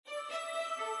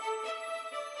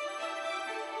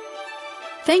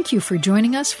Thank you for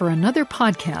joining us for another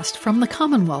podcast from the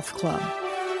Commonwealth Club.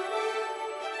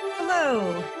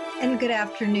 Hello, and good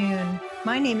afternoon.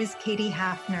 My name is Katie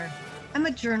Hafner. I'm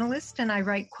a journalist, and I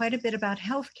write quite a bit about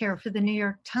healthcare for the New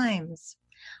York Times.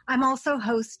 I'm also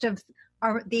host of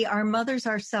Our Mothers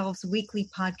Ourselves weekly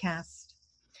podcast.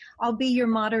 I'll be your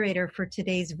moderator for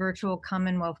today's virtual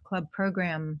Commonwealth Club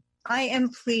program. I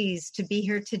am pleased to be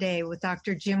here today with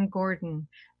Dr. Jim Gordon,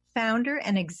 founder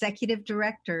and executive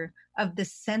director of the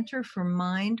Center for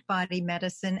Mind-Body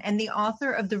Medicine and the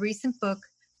author of the recent book,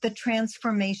 The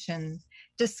Transformation: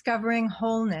 Discovering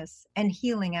Wholeness and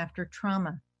Healing After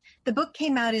Trauma. The book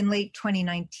came out in late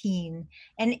 2019,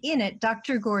 and in it,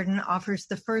 Dr. Gordon offers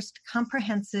the first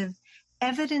comprehensive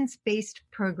evidence-based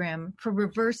program for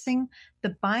reversing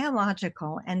the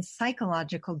biological and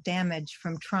psychological damage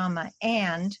from trauma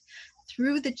and,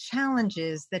 through the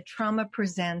challenges that trauma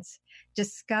presents,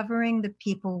 discovering the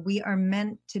people we are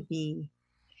meant to be.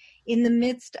 In the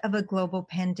midst of a global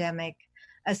pandemic,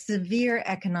 a severe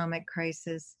economic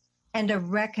crisis, and a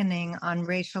reckoning on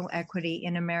racial equity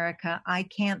in America, I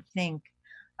can't think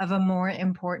of a more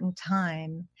important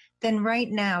time than right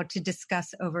now to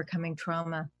discuss overcoming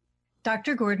trauma.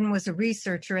 Dr. Gordon was a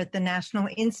researcher at the National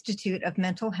Institute of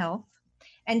Mental Health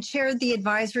and chaired the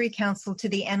advisory council to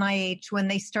the NIH when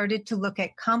they started to look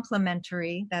at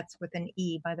complementary, that's with an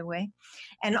E, by the way,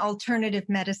 and alternative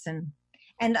medicine.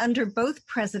 And under both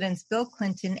presidents, Bill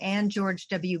Clinton and George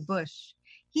W. Bush,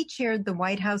 he chaired the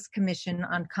White House Commission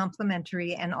on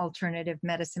Complementary and Alternative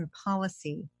Medicine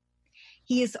Policy.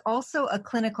 He is also a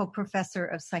clinical professor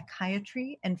of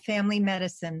psychiatry and family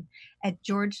medicine at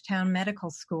Georgetown Medical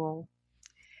School.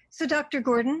 So, Dr.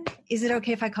 Gordon, is it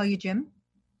okay if I call you Jim?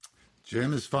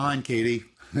 Jim is fine, Katie.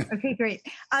 Okay, great.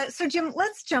 So, Jim,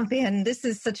 let's jump in. This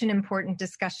is such an important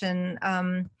discussion,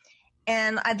 and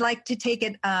I'd like to take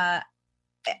it kind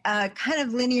of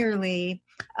linearly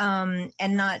and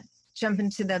not jump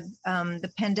into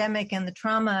the pandemic and the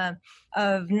trauma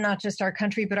of not just our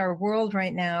country but our world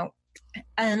right now.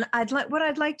 And what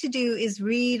I'd like to do is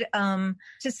read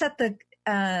to set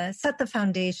the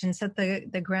foundation, set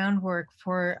the groundwork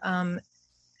for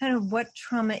kind of what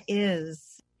trauma is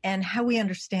and how we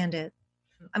understand it.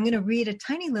 I'm going to read a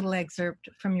tiny little excerpt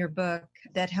from your book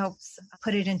that helps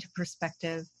put it into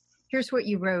perspective. Here's what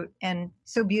you wrote, and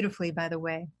so beautifully, by the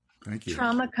way. Thank you.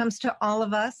 Trauma comes to all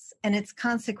of us, and its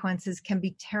consequences can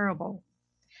be terrible.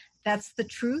 That's the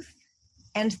truth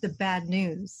and the bad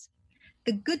news.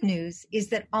 The good news is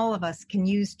that all of us can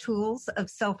use tools of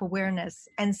self-awareness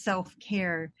and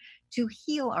self-care to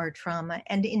heal our trauma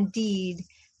and indeed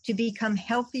to become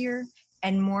healthier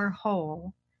and more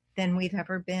whole than we've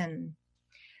ever been.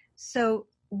 So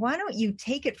why don't you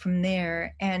take it from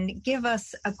there and give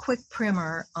us a quick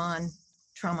primer on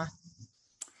trauma?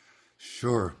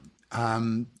 Sure.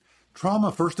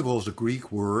 Trauma, first of all, is a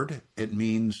Greek word. It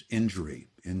means injury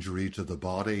to the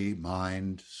body,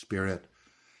 mind, spirit.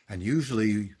 And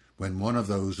usually when one of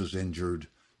those is injured,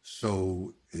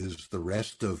 so is the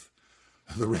rest of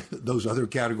those other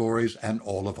categories and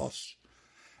all of us.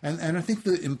 And I think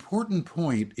the important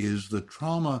point is that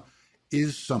trauma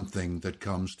is something that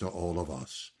comes to all of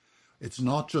us. It's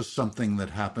not just something that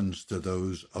happens to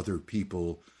those other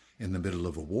people in the middle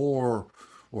of a war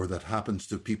or that happens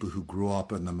to people who grew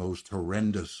up in the most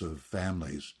horrendous of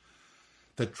families.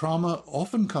 That trauma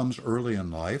often comes early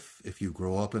in life. If you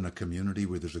grow up in a community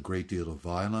where there's a great deal of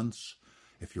violence,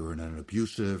 if you're in an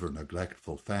abusive or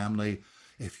neglectful family,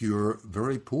 if you're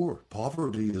very poor,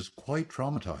 poverty is quite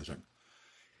traumatizing.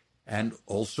 And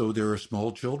also there are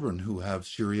small children who have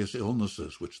serious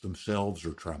illnesses which themselves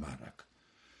are traumatic.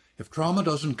 If trauma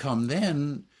doesn't come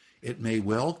then, it may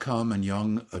well come in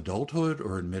young adulthood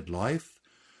or in midlife,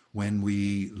 when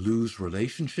we lose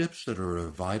relationships that are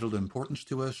of vital importance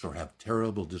to us or have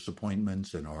terrible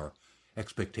disappointments in our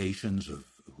expectations of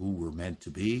who we're meant to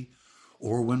be,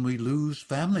 or when we lose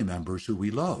family members who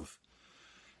we love.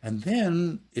 And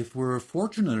then, if we're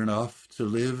fortunate enough to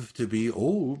live to be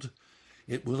old,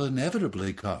 it will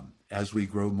inevitably come as we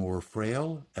grow more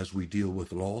frail, as we deal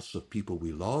with loss of people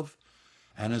we love,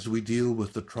 and as we deal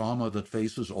with the trauma that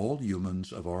faces all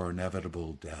humans of our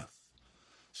inevitable death.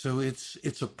 So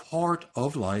it's a part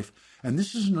of life, and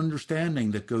this is an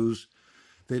understanding that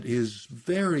is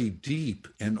very deep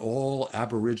in all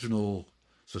Aboriginal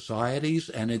societies,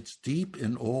 and it's deep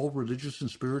in all religious and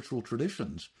spiritual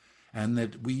traditions, and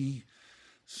that we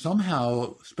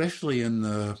somehow, especially in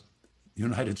the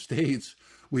United States,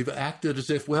 we've acted as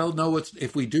if, well, no,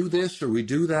 if we do this or we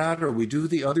do that or we do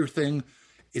the other thing,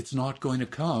 it's not going to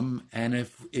come. And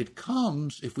if it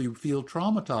comes, if we feel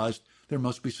traumatized, there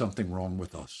must be something wrong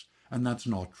with us. And that's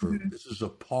not true. Mhm. This is a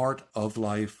part of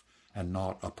life and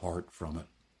not apart from it.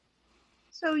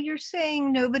 So you're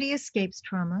saying nobody escapes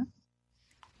trauma.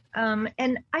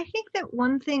 And I think that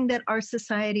one thing that our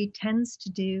society tends to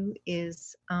do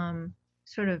is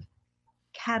sort of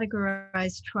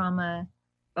categorize trauma.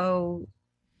 Oh,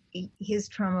 his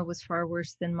trauma was far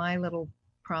worse than my little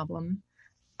problem.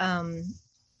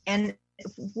 And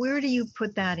where do you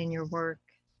put that in your work,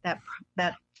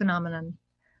 that phenomenon?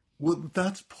 Well,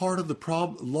 that's part of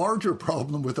the larger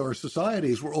problem with our society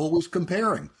is we're always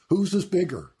comparing. Whose is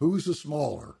bigger? Whose is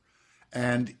smaller?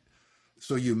 And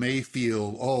so you may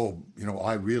feel, oh,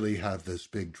 I really have this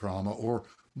big trauma,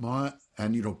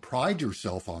 and pride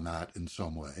yourself on that in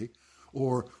some way.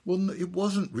 Or, well, it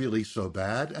wasn't really so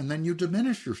bad, and then you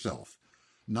diminish yourself.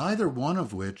 Neither one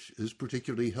of which is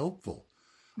particularly helpful.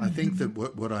 I think that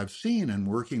what I've seen in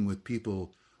working with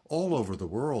people all over the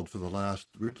world for the last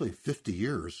really 50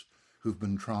 years who've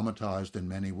been traumatized in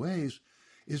many ways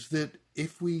is that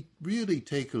if we really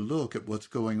take a look at what's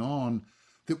going on,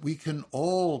 that we can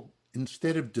all,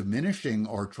 instead of diminishing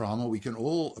our trauma, we can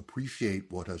all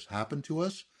appreciate what has happened to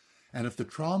us. And if the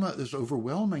trauma is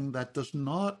overwhelming, that does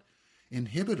not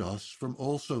inhibit us from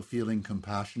also feeling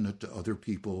compassionate to other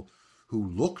people who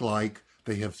look like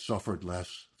they have suffered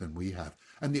less than we have.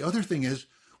 And the other thing is,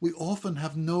 we often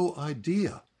have no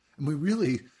idea.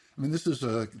 And this is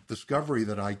a discovery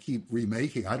that I keep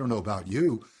remaking. I don't know about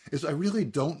you, is I really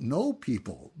don't know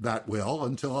people that well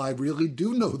until I really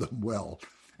do know them well.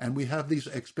 And we have these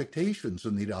expectations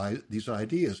and these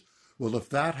ideas. Well, if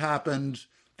that happens,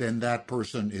 then that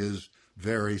person is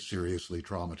very seriously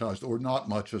traumatized, or not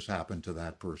much has happened to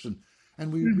that person.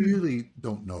 And we really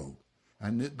don't know.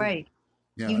 And Right.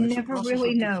 Yeah, You never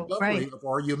really know, right? Of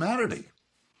our humanity.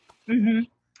 Mm-hmm.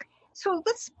 So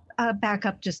let's back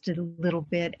up just a little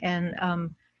bit.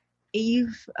 And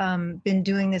you've been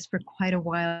doing this for quite a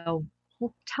while.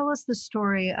 Well, tell us the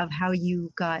story of how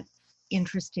you got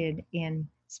interested in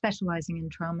specializing in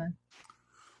trauma.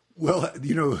 Well,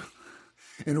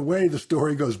 in a way, the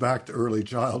story goes back to early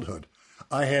childhood.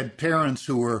 I had parents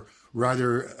who were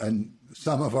and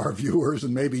some of our viewers,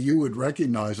 and maybe you would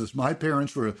recognize this, my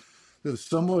parents were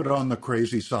somewhat on the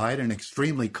crazy side and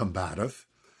extremely combative.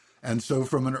 And so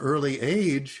from an early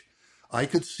age, I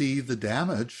could see the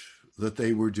damage that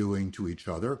they were doing to each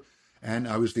other. And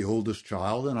I was the oldest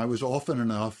child, and I was often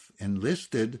enough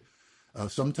enlisted,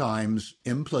 sometimes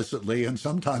implicitly and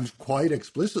sometimes quite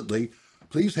explicitly,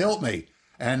 please help me.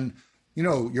 And,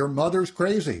 your mother's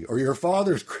crazy or your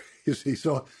father's crazy.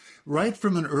 So right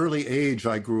from an early age,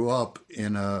 I grew up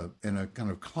in a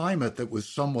kind of climate that was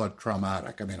somewhat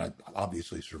traumatic. I mean, I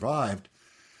obviously survived.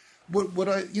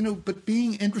 But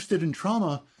being interested in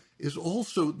trauma is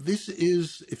also, this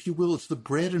is, if you will, it's the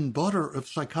bread and butter of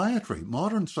psychiatry.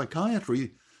 Modern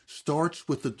psychiatry starts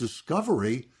with the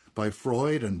discovery by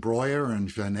Freud and Breuer and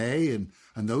Janet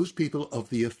and those people of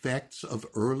the effects of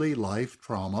early life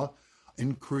trauma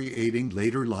in creating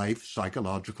later life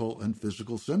psychological and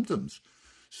physical symptoms.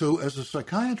 So as a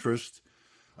psychiatrist,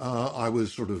 I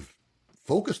was sort of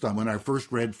focused on, when I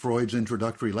first read Freud's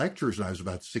introductory lectures, and I was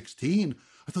about 16,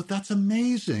 I thought, that's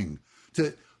amazing.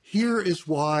 Here is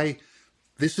why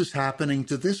this is happening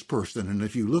to this person. And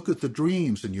if you look at the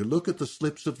dreams and you look at the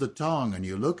slips of the tongue and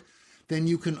then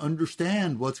you can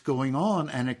understand what's going on,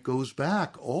 and it goes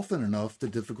back often enough to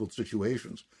difficult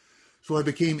situations. So I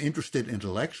became interested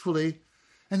intellectually.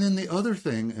 And then the other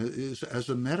thing is,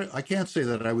 I can't say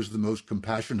that I was the most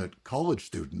compassionate college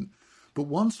student, but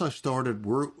once I started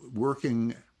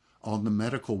working on the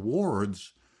medical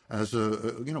wards as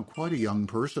quite a young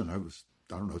person, I was,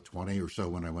 20 or so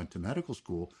when I went to medical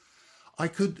school, I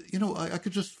could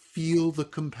just feel the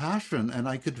compassion, and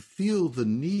I could feel the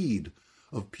need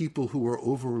of people who were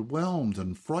overwhelmed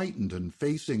and frightened and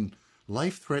facing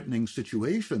life-threatening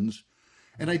situations.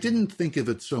 And I didn't think of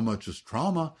it so much as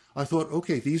trauma. I thought,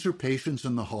 okay, these are patients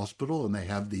in the hospital and they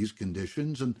have these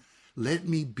conditions, and let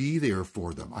me be there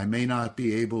for them. I may not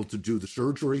be able to do the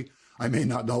surgery. I may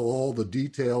not know all the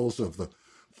details of the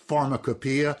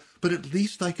pharmacopoeia, but at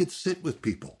least I could sit with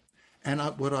people. And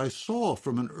what I saw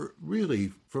from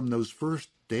those first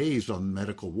days on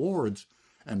medical wards,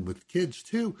 and with kids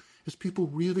too, is people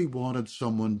really wanted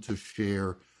someone to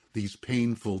share these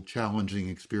painful, challenging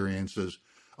experiences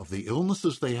of the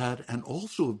illnesses they had, and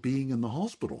also of being in the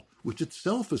hospital, which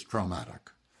itself is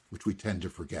traumatic, which we tend to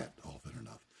forget often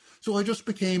enough. So I just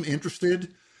became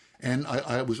interested, and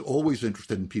I was always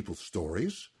interested in people's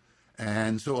stories.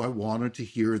 And so I wanted to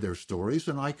hear their stories,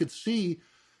 and I could see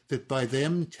that by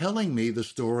them telling me the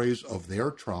stories of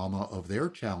their trauma, of their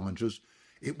challenges,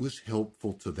 it was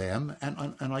helpful to them,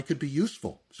 and I could be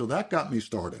useful. So that got me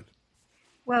started.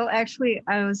 Well, actually,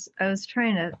 I was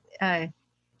trying to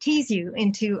tease you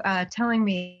into telling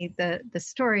me the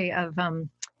story of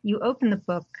you open the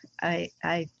book,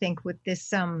 I think, with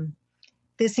this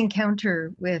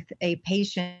encounter with a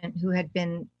patient who had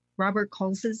been Robert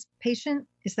Coles's patient.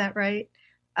 Is that right?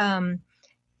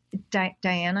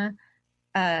 Diana.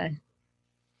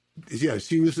 Yeah,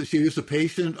 she was a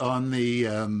patient on the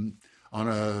on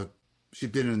a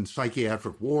she'd been in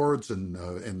psychiatric wards and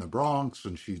in the Bronx,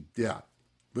 and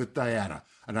with Diana,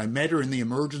 and I met her in the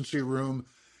emergency room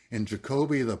in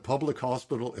Jacobi, the public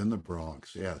hospital in the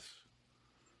Bronx. Yes.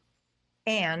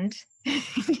 And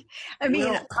I mean,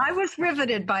 Well, I was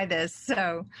riveted by this.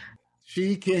 So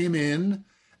she came in,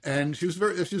 and she was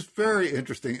very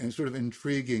interesting and sort of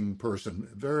intriguing person,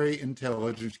 very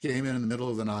intelligent. She came in the middle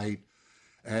of the night,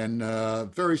 and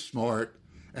very smart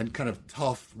and kind of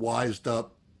tough, wised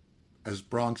up as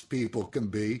Bronx people can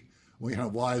be.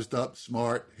 Wised up,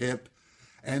 smart, hip.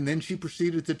 And then she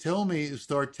proceeded to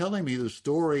start telling me the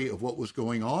story of what was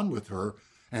going on with her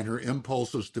and her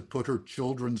impulses to put her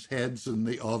children's heads in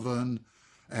the oven,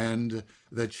 and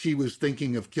that she was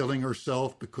thinking of killing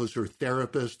herself because her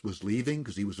therapist was leaving,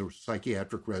 because he was a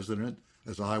psychiatric resident,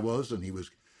 as I was, and he was.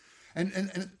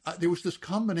 And there was this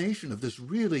combination of this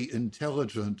really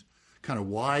intelligent, kind of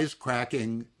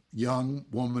wisecracking young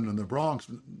woman in the Bronx,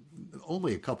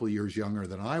 only a couple of years younger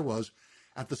than I was,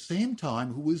 at the same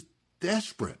time, who was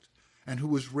desperate and who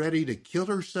was ready to kill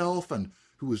herself and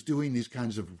who was doing these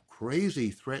kinds of crazy,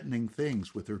 threatening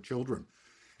things with her children.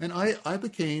 And I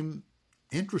became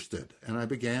interested, and I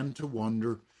began to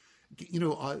wonder,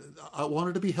 I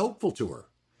wanted to be helpful to her.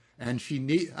 And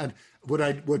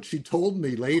what she told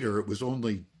me later, it was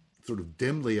only sort of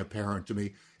dimly apparent to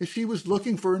me, is she was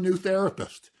looking for a new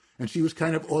therapist. And she was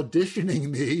kind of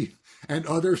auditioning me and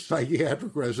other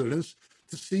psychiatric residents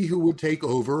to see who would take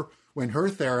over when her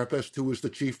therapist, who was the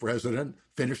chief resident,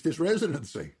 finished his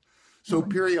residency. So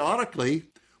periodically,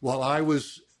 while I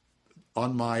was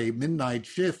on my midnight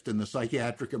shift in the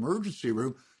psychiatric emergency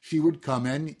room, she would come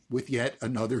in with yet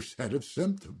another set of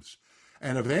symptoms.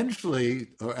 And eventually,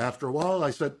 after a while,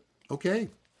 I said, okay,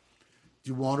 do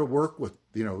you want to work with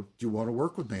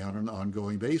me on an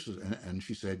ongoing basis? And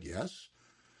she said, yes.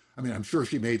 I mean, I'm sure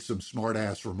she made some smart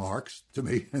ass remarks to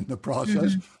me in the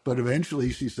process, but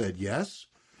eventually she said yes.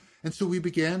 And so we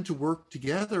began to work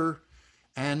together.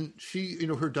 And she,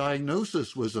 her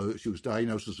diagnosis was she was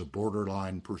diagnosed as a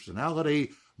borderline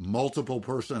personality, multiple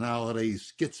personality,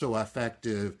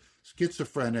 schizoaffective,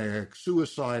 schizophrenic,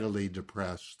 suicidally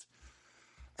depressed.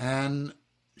 And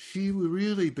she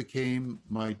really became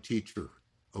my teacher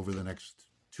over the next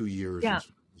 2 years as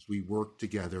we worked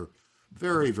together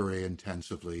very, very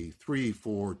intensively, 3,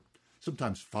 4,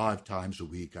 sometimes 5 times a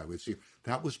week, I would see.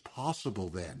 That was possible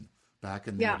then, back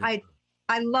in the day.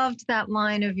 I loved that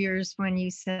line of yours when you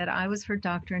said, I was her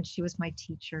doctor and she was my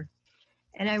teacher.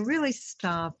 And I really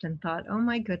stopped and thought, oh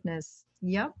my goodness,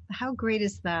 yep, how great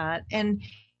is that?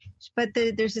 But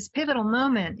there's this pivotal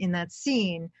moment in that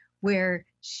scene where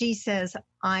she says,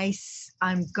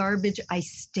 I'm garbage, I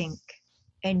stink.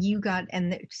 And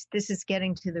this is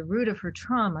getting to the root of her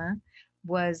trauma,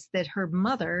 was that her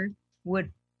mother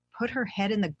would put her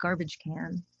head in the garbage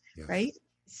can, right?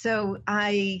 So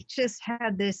I just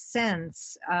had this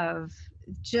sense of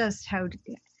just how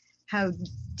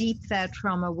deep that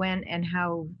trauma went and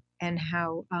how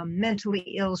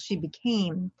mentally ill she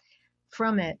became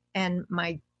from it. And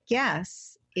my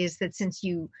guess is that since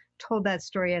you told that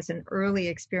story as an early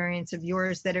experience of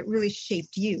yours, that it really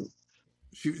shaped you.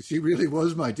 She really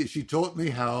was she taught me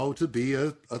how to be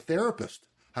a therapist,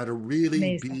 how to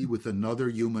really be with another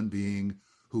human being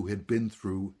who had been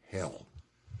through hell.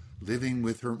 Living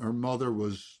with her mother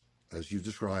was, as you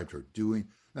described her,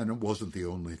 and it wasn't the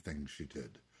only thing she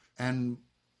did. And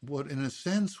what, in a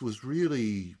sense, was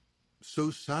really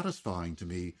so satisfying to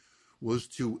me was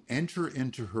to enter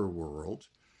into her world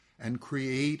and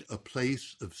create a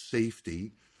place of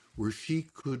safety where she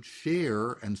could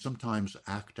share and sometimes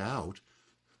act out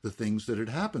the things that had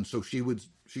happened. So she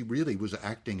really was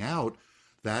acting out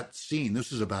that scene.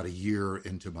 This is about a year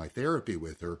into my therapy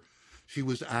with her. She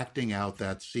was acting out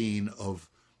that scene of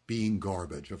being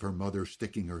garbage, of her mother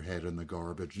sticking her head in the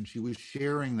garbage. And she was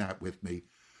sharing that with me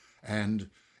and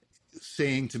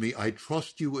saying to me, I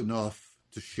trust you enough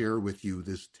to share with you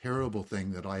this terrible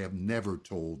thing that I have never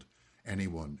told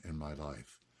anyone in my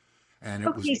life. And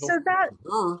it was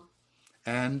her.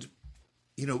 And,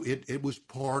 it was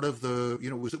part of the,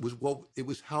 it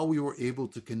was how we were able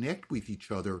to connect with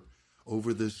each other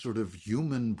over this sort of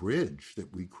human bridge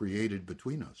that we created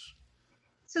between us.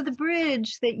 So the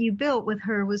bridge that you built with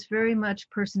her was very much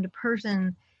person to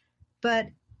person, but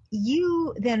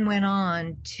you then went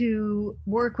on to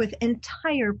work with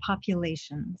entire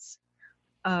populations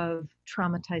of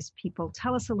traumatized people.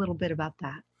 Tell us a little bit about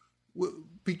that. Well,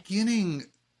 beginning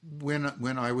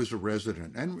when I was a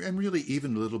resident, and really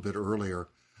even a little bit earlier,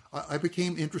 I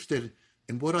became interested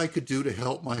in what I could do to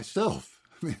help myself.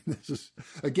 I mean,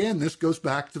 this goes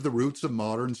back to the roots of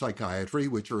modern psychiatry,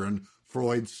 which are in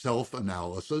Freud's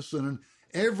self-analysis and in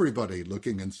everybody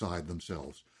looking inside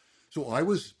themselves. So I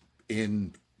was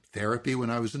in therapy when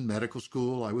I was in medical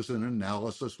school. I was in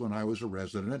analysis when I was a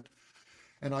resident.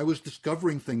 And I was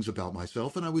discovering things about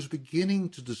myself, and I was beginning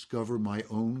to discover my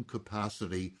own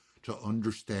capacity to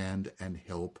understand and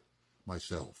help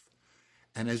myself.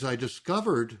 And as I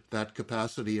discovered that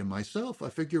capacity in myself, I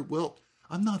figured, well,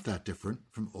 I'm not that different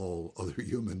from all other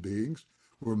human beings.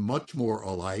 We're much more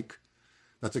alike.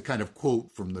 That's a kind of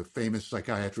quote from the famous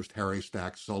psychiatrist Harry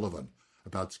Stack Sullivan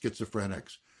about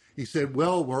schizophrenics. He said,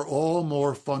 well, we're all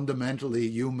more fundamentally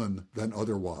human than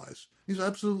otherwise. He's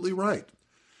absolutely right.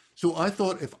 So I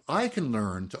thought, if I can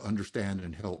learn to understand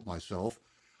and help myself,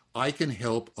 I can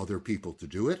help other people to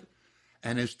do it.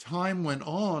 And as time went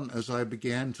on, as I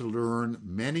began to learn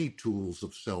many tools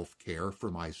of self-care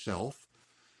for myself,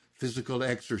 physical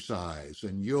exercise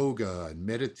and yoga and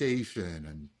meditation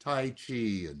and Tai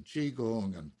Chi and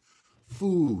Qigong and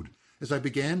food, as I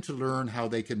began to learn how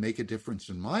they can make a difference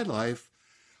in my life,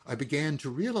 I began to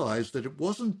realize that it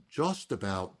wasn't just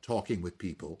about talking with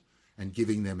people and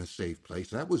giving them a safe place.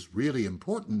 That was really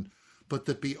important. But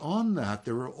that beyond that,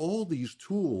 there were all these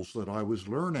tools that I was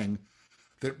learning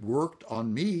that worked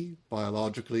on me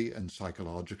biologically and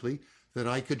psychologically that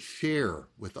I could share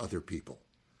with other people.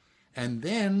 And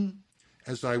then,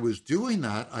 as I was doing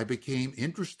that, I became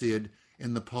interested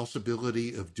in the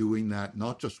possibility of doing that,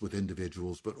 not just with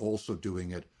individuals, but also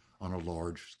doing it on a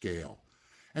large scale.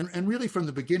 And really from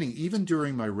the beginning, even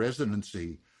during my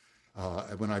residency,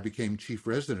 when I became chief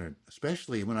resident,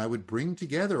 especially when I would bring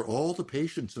together all the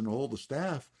patients and all the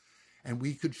staff, and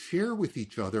we could share with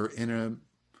each other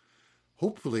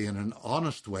hopefully in an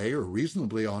honest way or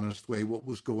reasonably honest way, what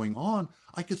was going on,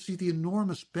 I could see the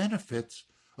enormous benefits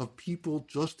of people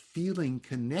just feeling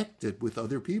connected with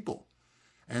other people.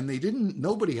 And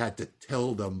nobody had to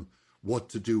tell them what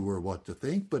to do or what to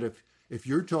think. But if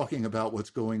you're talking about what's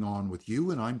going on with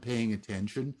you and I'm paying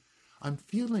attention, I'm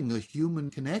feeling a human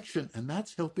connection, and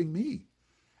that's helping me.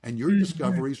 And your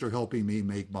discoveries are helping me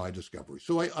make my discoveries.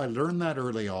 So I learned that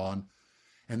early on.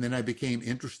 And then I became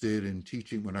interested in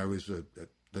teaching when I was at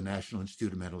the National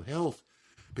Institute of Mental Health,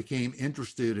 became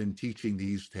interested in teaching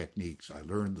these techniques. I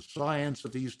learned the science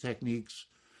of these techniques,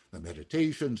 the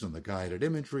meditations and the guided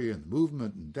imagery and the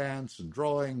movement and dance and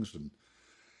drawings. And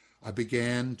I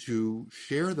began to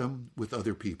share them with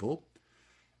other people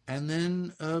and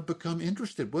then become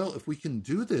interested. Well, if we can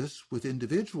do this with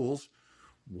individuals,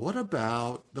 what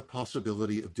about the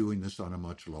possibility of doing this on a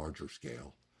much larger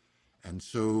scale? And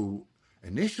so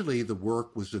initially, the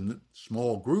work was in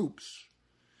small groups.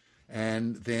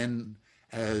 And then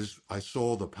as I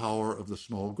saw the power of the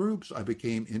small groups, I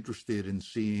became interested in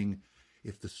seeing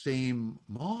if the same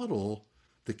model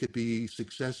that could be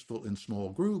successful in small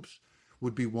groups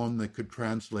would be one that could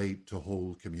translate to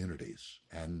whole communities.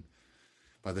 And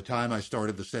by the time I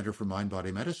started the Center for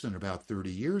Mind-Body Medicine about 30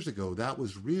 years ago, that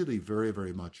was really very,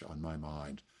 very much on my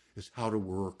mind, is how to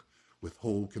work with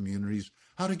whole communities,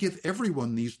 how to give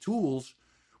everyone these tools,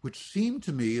 which seem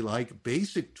to me like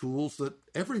basic tools that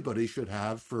everybody should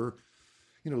have for,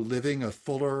 living a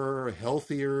fuller,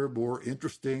 healthier, more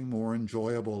interesting, more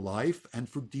enjoyable life, and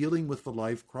for dealing with the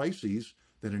life crises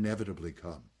that inevitably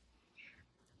come.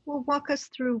 Well, walk us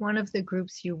through one of the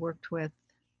groups you worked with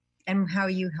and how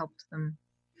you helped them.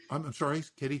 I'm sorry,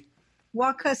 Katie?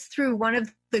 Walk us through one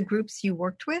of the groups you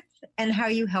worked with and how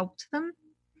you helped them.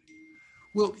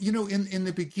 Well, in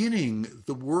the beginning,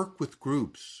 the work with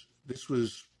groups, this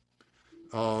was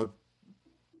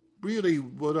really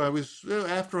what I was,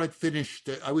 after I'd finished,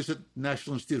 I was at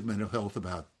National Institute of Mental Health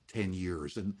about 10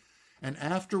 years. And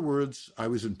afterwards, I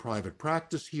was in private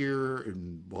practice here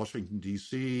in Washington,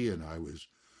 D.C., and I was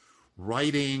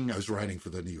writing. I was writing for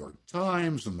the New York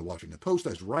Times and the Washington Post.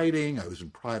 I was in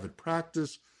private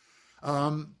practice.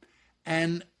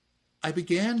 And I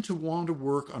began to want to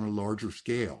work on a larger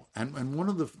scale. And one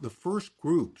of the first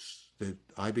groups that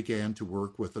I began to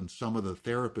work with, and some of the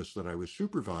therapists that I was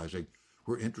supervising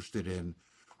were interested in,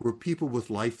 were people with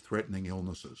life-threatening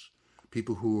illnesses,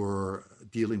 people who are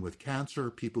dealing with cancer,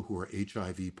 people who are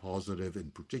HIV positive in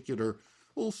particular,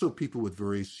 also people with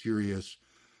very serious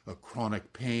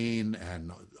chronic pain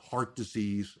and heart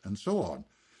disease and so on.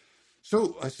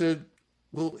 So I said,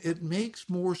 well, it makes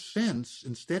more sense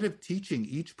instead of teaching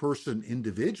each person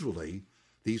individually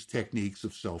these techniques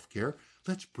of self-care,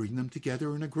 let's bring them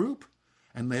together in a group.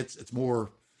 And it's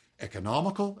more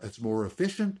economical, it's more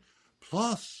efficient.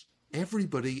 Plus,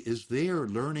 everybody is there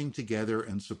learning together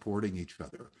and supporting each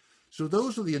other. So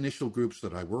those are the initial groups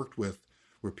that I worked with,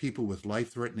 were people with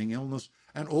life-threatening illness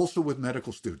and also with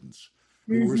medical students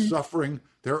who were suffering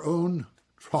their own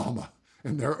trauma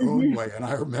in their own way. And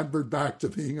I remembered back to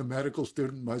being a medical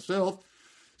student myself.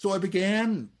 So I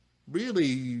began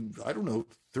really, I don't know,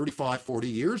 35, 40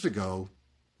 years ago,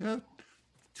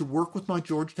 to work with my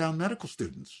Georgetown medical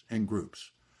students and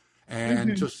groups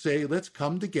and just say, let's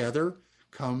come together,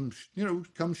 come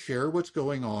share what's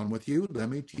going on with you. Let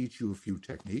me teach you a few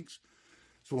techniques.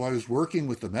 So I was working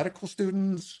with the medical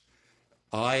students.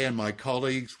 I and my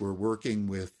colleagues were working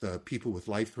with people with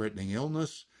life-threatening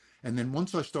illness. And then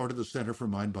once I started the Center for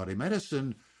Mind-Body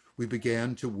Medicine, we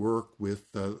began to work with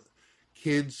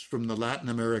kids from the Latin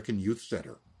American Youth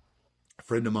Center. A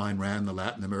friend of mine ran the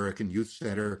Latin American Youth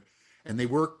Center, and they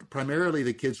worked primarily,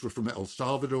 the kids were from El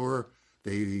Salvador.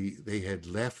 They had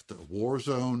left a war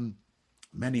zone.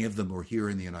 Many of them were here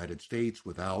in the United States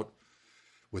without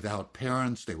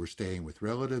parents. They were staying with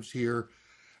relatives here,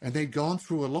 and they'd gone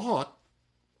through a lot.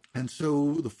 And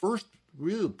so the first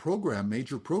real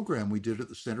major program we did at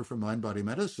the Center for Mind-Body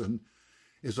Medicine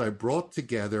is I brought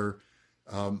together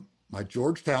my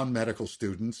Georgetown medical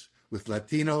students with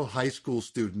Latino high school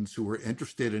students who were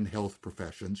interested in health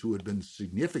professions, who had been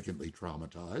significantly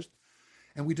traumatized.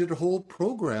 And we did a whole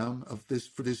program of this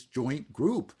for this joint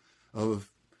group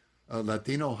of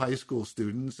Latino high school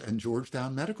students and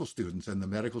Georgetown medical students. And the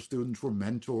medical students were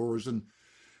mentors, and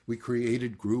we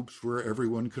created groups where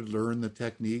everyone could learn the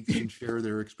techniques and share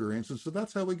their experiences. So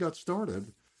that's how we got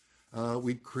started.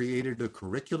 We created a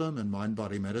curriculum in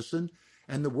mind-body medicine.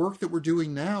 And the work that we're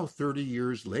doing now, 30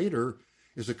 years later,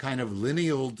 is a kind of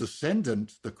lineal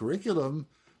descendant. The curriculum,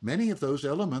 many of those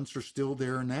elements are still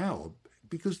there now,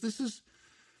 because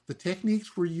the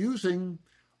techniques we're using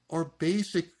are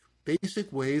basic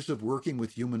ways of working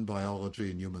with human biology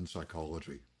and human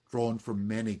psychology, drawn from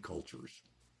many cultures.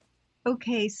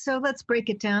 Okay, so let's break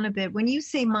it down a bit. When you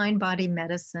say mind-body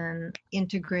medicine,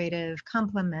 integrative,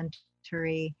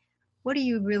 complementary, what are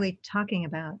you really talking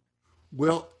about?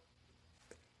 Well,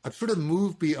 I've sort of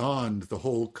moved beyond the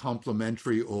whole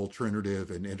complementary, alternative,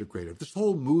 and integrative. This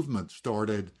whole movement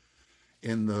started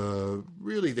in the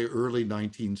early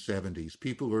 1970s.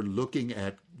 People were looking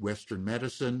at Western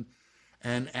medicine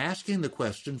and asking the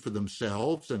question for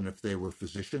themselves, and if they were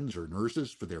physicians or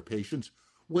nurses for their patients,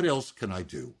 what else can I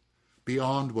do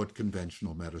beyond what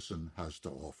conventional medicine has to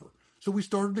offer? So we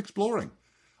started exploring.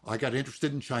 I got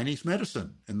interested in Chinese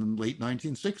medicine in the late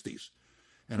 1960s.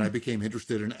 And I became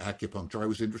interested in acupuncture. I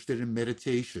was interested in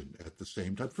meditation at the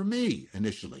same time, for me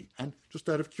initially, and just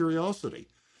out of curiosity.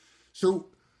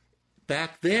 So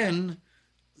back then,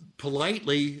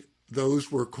 politely,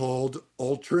 those were called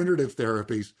alternative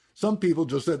therapies. Some people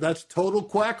just said, that's total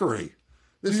quackery.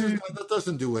 That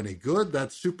doesn't do any good.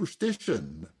 That's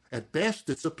superstition. At best,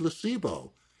 it's a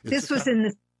placebo. This was in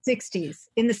the 60s.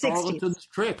 In the 60s. Charlatans'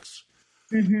 tricks.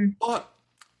 But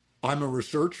I'm a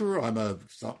researcher. I'm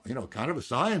kind of a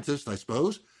scientist, I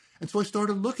suppose. And so I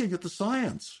started looking at the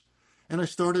science, and I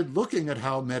started looking at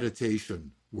how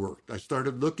meditation worked. I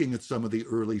started looking at some of the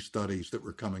early studies that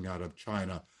were coming out of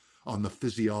China on the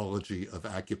physiology of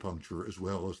acupuncture, as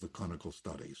well as the clinical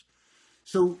studies.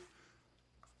 So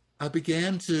I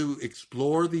began to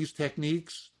explore these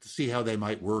techniques to see how they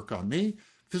might work on me.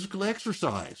 Physical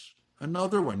exercise,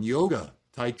 another one, yoga,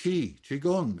 Tai Chi,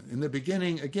 Qigong. In the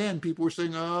beginning, again, people were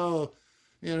saying,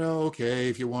 okay,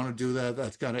 if you want to do that,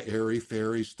 that's kind of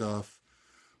airy-fairy stuff.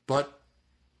 But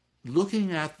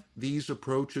looking at these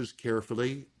approaches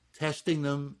carefully, testing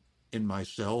them in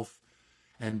myself,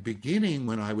 and beginning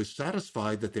when I was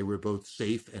satisfied that they were both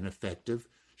safe and effective,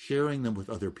 sharing them with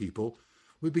other people,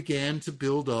 we began to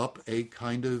build up a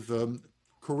kind of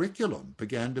curriculum,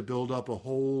 began to build up a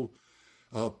whole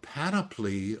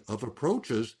panoply of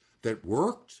approaches that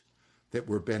worked, that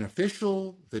were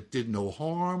beneficial, that did no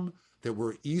harm, that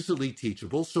were easily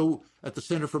teachable. So at the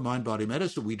Center for Mind-Body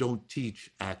Medicine, we don't teach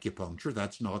acupuncture.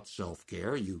 That's not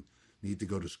self-care. You need to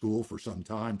go to school for some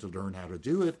time to learn how to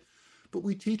do it. But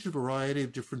we teach a variety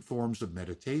of different forms of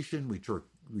meditation.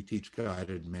 We teach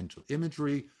guided mental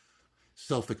imagery,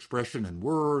 self-expression in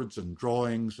words and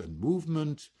drawings and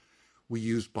movement. We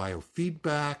use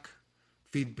biofeedback,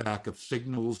 feedback of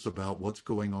signals about what's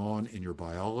going on in your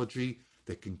biology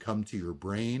that can come to your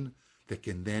brain, that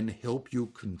can then help you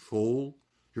control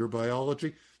your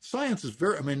biology. Science is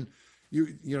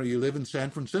You live in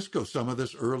San Francisco. Some of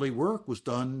this early work was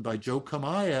done by Joe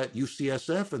Kamaya at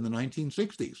UCSF in the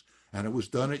 1960s, and it was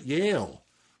done at Yale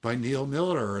by Neil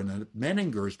Miller, and at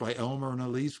Menninger's by Elmer and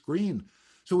Elise Green.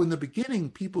 So in the beginning,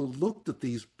 people looked at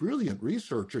these brilliant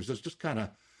researchers as just kind of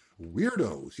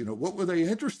weirdos. What were they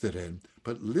interested in?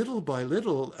 But little by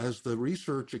little, as the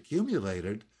research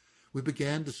accumulated, we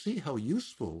began to see how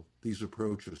useful these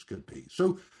approaches could be.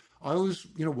 So I was,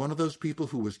 one of those people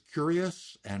who was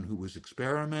curious and who was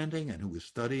experimenting and who was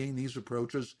studying these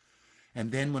approaches.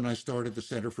 And then when I started the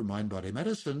Center for Mind-Body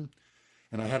Medicine,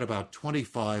 and I had about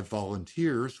 25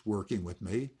 volunteers working with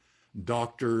me,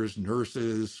 doctors,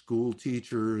 nurses, school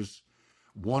teachers.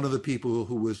 One of the people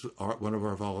who was one of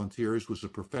our volunteers was a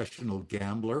professional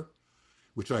gambler,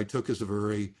 which I took as a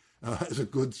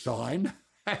good sign.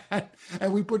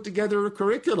 And we put together a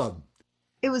curriculum.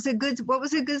 What was a good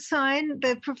sign?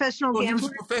 The professional gambler? He was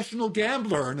a professional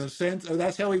gambler in a sense.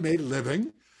 That's how he made a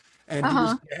living. And he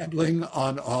was gambling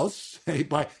on us. He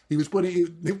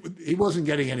wasn't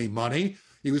getting any money.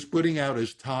 He was putting out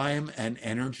his time and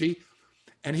energy.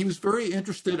 And he was very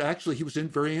interested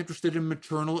in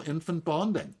maternal-infant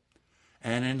bonding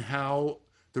and in how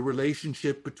the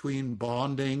relationship between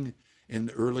bonding in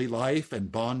early life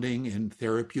and bonding in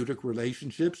therapeutic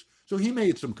relationships. So he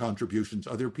made some contributions.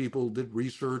 Other people did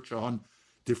research on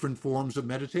different forms of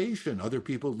meditation. Other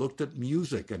people looked at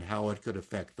music and how it could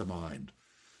affect the mind.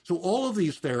 So all of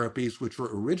these therapies, which were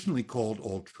originally called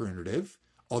alternative,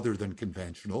 other than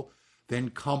conventional, then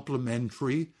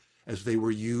complementary, as they were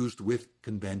used with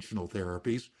conventional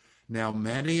therapies. Now,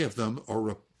 many of them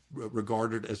are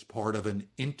regarded as part of an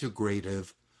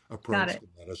integrative approach to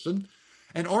medicine.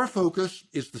 And our focus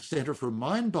is the Center for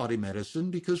Mind-Body Medicine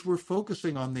because we're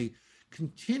focusing on the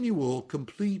continual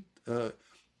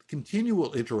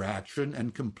interaction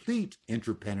and complete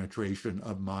interpenetration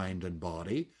of mind and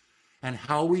body, and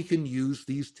how we can use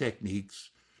these techniques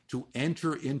to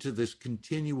enter into this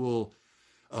continual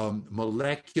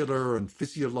molecular and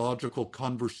physiological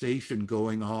conversation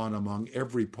going on among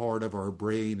every part of our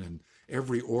brain and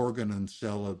every organ and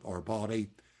cell of our body.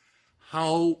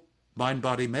 How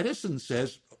Mind-Body Medicine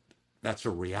says that's a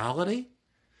reality,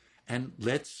 and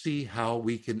let's see how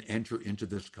we can enter into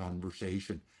this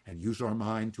conversation and use our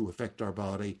mind to affect our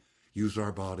body, use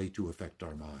our body to affect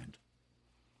our mind.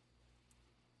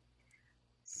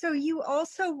 So you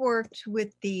also worked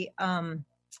with the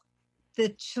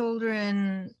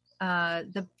children,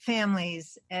 the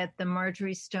families at the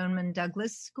Marjory Stoneman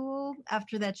Douglas School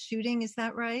after that shooting. Is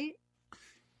that right?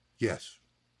 Yes.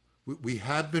 We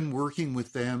had been working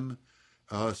with them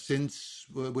since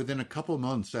within a couple of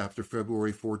months after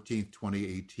February 14th,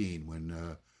 2018, when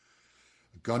a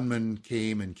gunman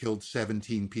came and killed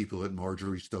 17 people at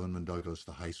Marjory Stoneman Douglas,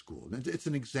 the high school. And it's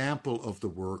an example of the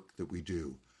work that we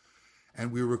do.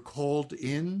 And we were called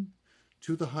in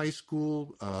to the high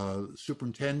school.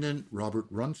 Superintendent Robert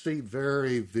Runcie,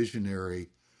 very visionary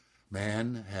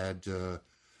man, had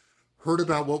heard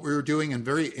about what we were doing. And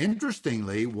very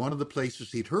interestingly, one of the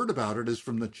places he'd heard about it is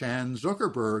from the Chan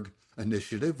Zuckerberg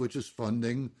Initiative, which is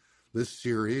funding this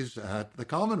series at the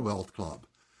Commonwealth Club.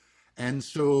 And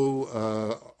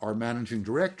so our managing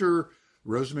director,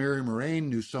 Rosemary Moraine,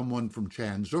 knew someone from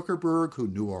Chan Zuckerberg who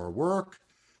knew our work.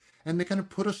 And they kind of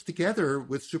put us together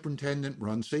with Superintendent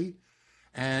Runcie.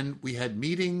 And we had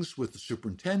meetings with the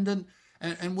superintendent.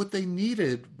 And what they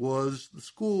needed was, the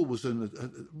school was in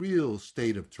a real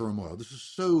state of turmoil. This is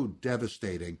so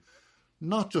devastating,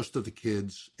 not just to the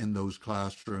kids in those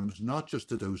classrooms, not just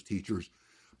to those teachers,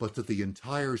 but to the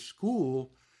entire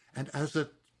school. And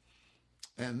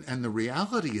the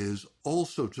reality is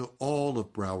also to all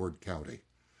of Broward County.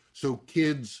 So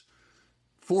kids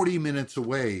 40 minutes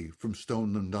away from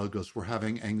Stoneman Douglas were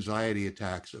having anxiety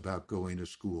attacks about going to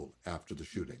school after the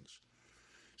shootings.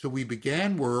 So we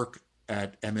began work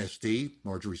at MSD,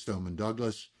 Marjory Stoneman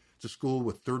Douglas. It's a school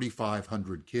with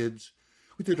 3,500 kids.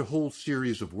 We did a whole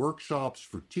series of workshops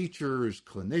for teachers,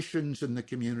 clinicians in the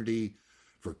community,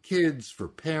 for kids, for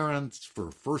parents, for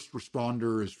first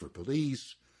responders, for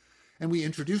police. And we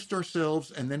introduced ourselves,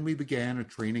 and then we began a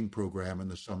training program in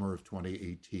the summer of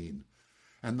 2018.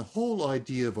 And the whole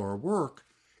idea of our work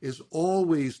is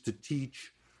always to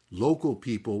teach local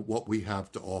people what we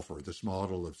have to offer, this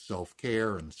model of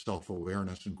self-care and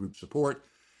self-awareness and group support,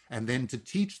 and then to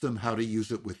teach them how to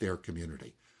use it with their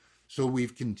community. So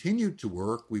we've continued to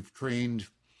work. We've trained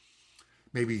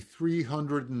maybe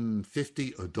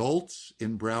 350 adults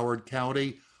in Broward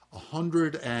County,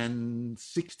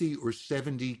 160 or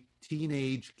 70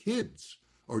 teenage kids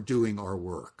are doing our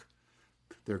work.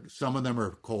 Some of them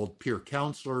are called peer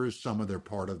counselors, some of them are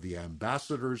part of the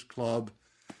Ambassadors Club.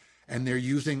 And they're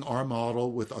using our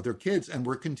model with other kids, and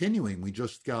we're continuing. We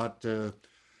just got, we're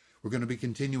going to be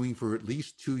continuing for at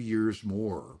least 2 years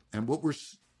more. And what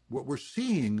we're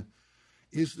seeing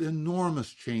is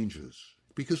enormous changes,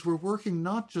 because we're working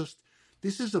not just,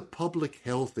 this is a public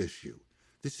health issue.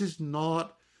 This is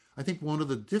not, I think one of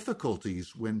the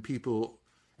difficulties when people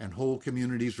and whole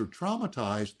communities are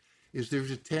traumatized is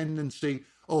there's a tendency,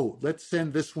 oh, let's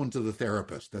send this one to the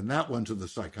therapist and that one to the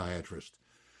psychiatrist.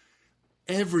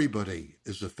 Everybody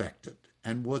is affected.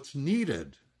 And what's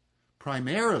needed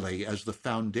primarily as the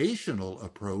foundational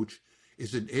approach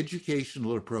is an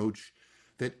educational approach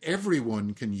that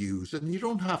everyone can use. And you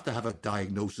don't have to have a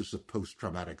diagnosis of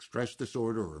post-traumatic stress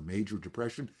disorder or major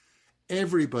depression.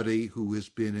 Everybody who has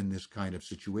been in this kind of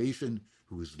situation,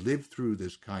 who has lived through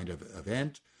this kind of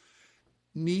event,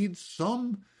 needs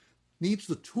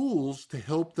the tools to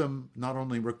help them not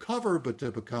only recover, but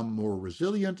to become more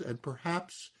resilient and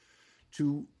perhaps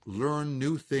to learn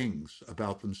new things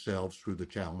about themselves through the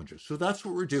challenges. So that's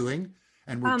what we're doing.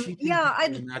 And we're teaching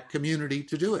people in that community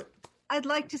to do it. I'd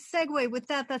like to segue with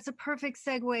that. That's a perfect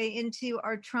segue into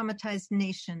our traumatized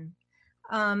nation.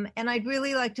 And I'd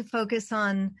really like to focus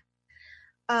on,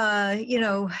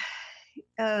 let's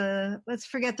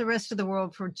forget the rest of the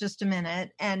world for just a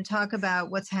minute and talk about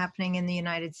what's happening in the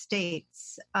United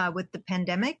States with the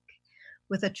pandemic,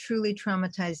 with a truly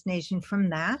traumatized nation from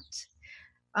that,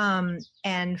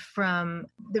 and from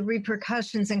the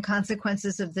repercussions and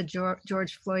consequences of the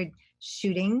George Floyd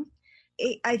shooting.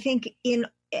 I think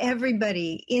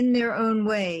everybody in their own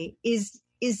way is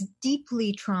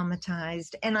deeply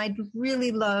traumatized. And I'd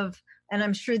really love, and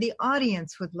I'm sure the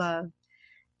audience would love,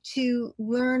 to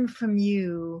learn from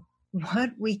you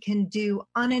what we can do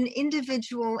on an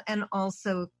individual and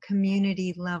also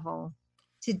community level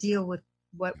to deal with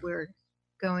what we're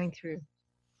going through.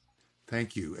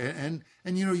 Thank you. And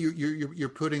you're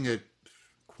putting it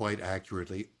quite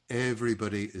accurately.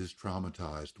 Everybody is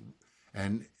traumatized.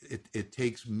 And it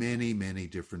takes many, many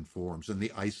different forms. And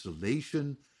the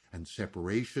isolation and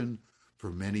separation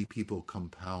for many people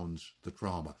compounds the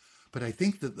trauma. But I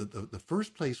think that the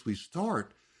first place we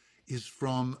start is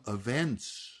from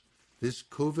events. This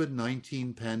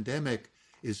COVID-19 pandemic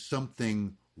is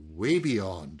something way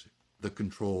beyond the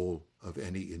control of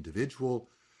any individual.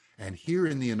 And here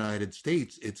in the United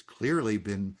States, it's clearly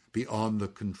been beyond the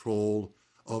control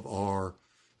of our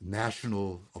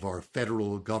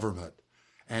federal government.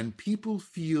 And people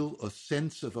feel a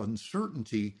sense of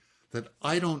uncertainty that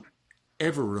I don't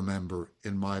ever remember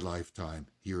in my lifetime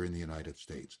here in the United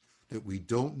States, that we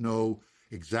don't know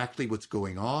exactly what's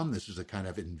going on. This is a kind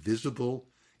of invisible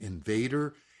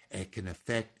invader. It can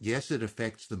affect, yes, it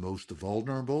affects the most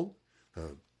vulnerable,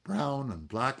 brown and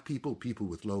black people, people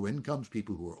with low incomes,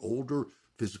 people who are older,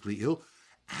 physically ill,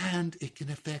 and it can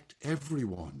affect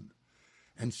everyone.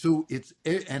 And so it's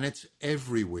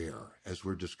everywhere, as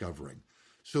we're discovering.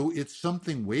 So it's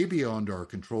something way beyond our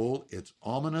control. It's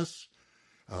ominous.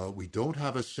 We don't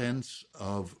have a sense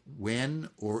of when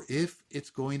or if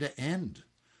it's going to end.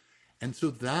 And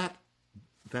so that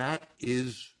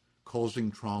is causing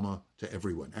trauma to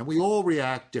everyone. And we all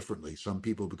react differently. Some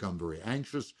people become very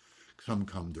anxious. Some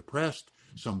become depressed.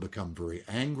 Some become very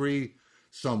angry.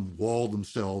 Some wall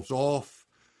themselves off.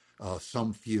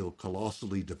 Some feel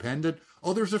colossally dependent.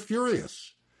 Others are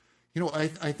furious. I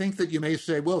think that you may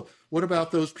say, well, what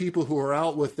about those people who are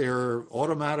out with their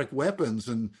automatic weapons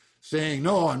and saying,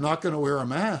 no, I'm not going to wear a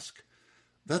mask?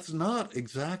 That's not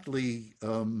exactly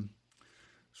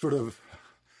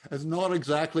as not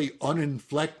exactly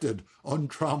uninflected,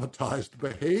 untraumatized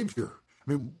behavior.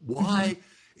 I mean, why?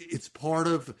 It's part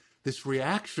of this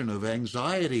reaction of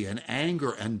anxiety and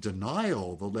anger and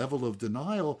denial. The level of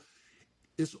denial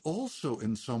is also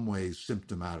in some ways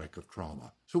symptomatic of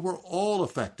trauma. So we're all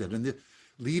affected. And the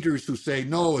leaders who say,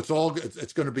 no, it's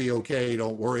going to be okay,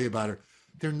 don't worry about it,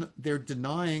 they're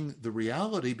denying the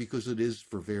reality because it is,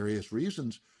 for various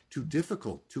reasons, too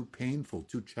difficult, too painful,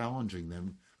 too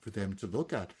challenging for them to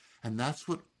look at. And that's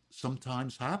what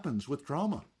sometimes happens with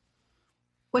trauma.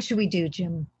 What should we do,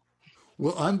 Jim?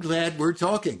 Well, I'm glad we're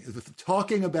talking.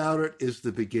 Talking about it is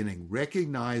the beginning,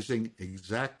 recognizing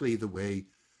exactly the way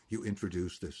you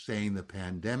introduced this, saying the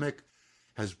pandemic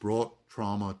has brought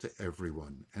trauma to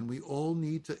everyone. And we all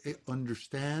need to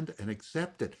understand and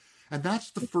accept it. And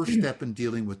that's the first step in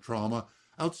dealing with trauma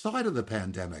outside of the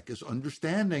pandemic, is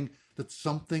understanding that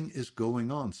something is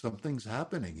going on, something's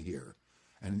happening here.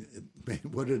 And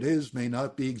what it is may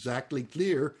not be exactly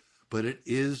clear, but it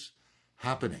is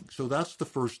happening. So that's the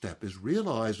first step, is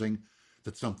realizing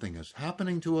that something is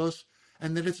happening to us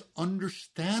and that it's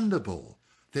understandable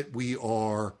that we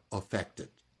are affected.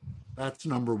 That's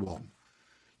number one.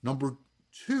 Number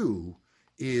two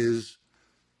is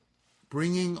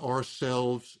bringing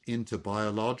ourselves into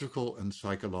biological and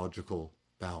psychological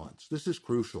balance. This is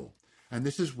crucial. And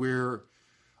this is where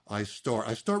I start.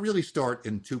 Really start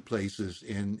in two places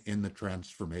in the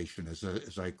transformation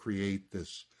as I create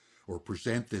this or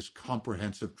present this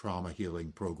comprehensive trauma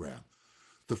healing program.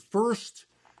 The first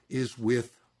is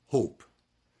with hope.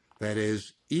 That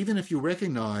is, even if you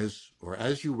recognize, or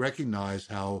as you recognize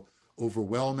how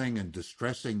overwhelming and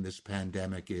distressing this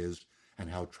pandemic is and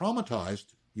how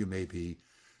traumatized you may be,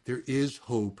 there is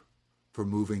hope for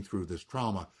moving through this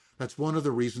trauma. That's one of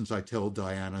the reasons I tell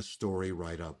Diana's story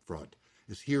right up front,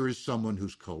 is here is someone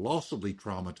who's colossally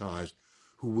traumatized,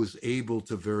 who was able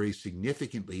to very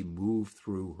significantly move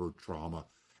through her trauma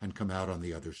and come out on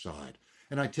the other side.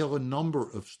 And I tell a number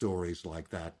of stories like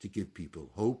that to give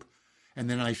people hope. And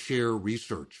then I share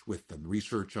research with them,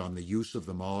 research on the use of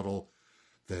the model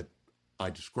that I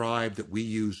describe, that we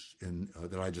use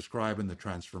that I describe in the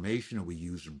transformation, and we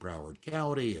use in Broward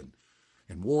County and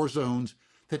in war zones,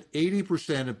 that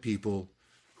 80% of people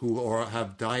who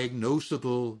have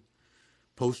diagnosable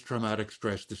post-traumatic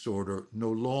stress disorder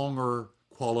no longer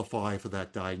qualify for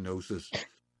that diagnosis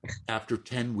after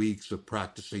 10 weeks of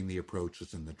practicing the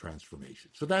approaches in the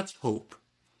transformation. So that's hope.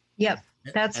 Yep,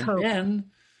 that's and hope. And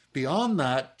beyond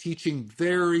that, teaching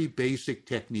very basic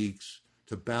techniques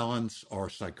to balance our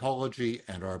psychology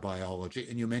and our biology.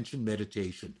 And you mentioned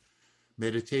meditation.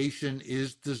 Meditation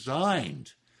is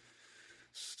designed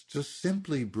just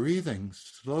simply breathing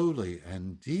slowly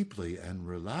and deeply and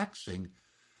relaxing.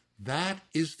 That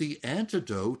is the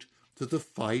antidote to the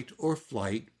fight or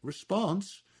flight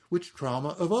response which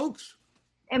trauma evokes.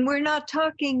 And we're not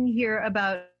talking here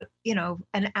about,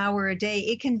 an hour a day.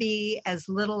 It can be as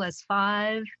little as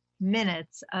 5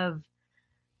 minutes of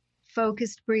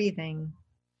focused breathing,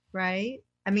 right?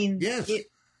 I mean, yes.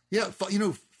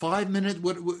 5 minutes,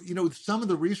 some of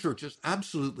the research is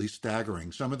absolutely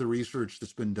staggering. Some of the research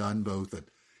that's been done both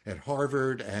at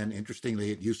Harvard and,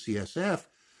 interestingly, at UCSF,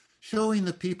 showing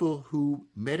that people who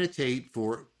meditate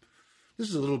for, this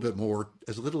is a little bit more,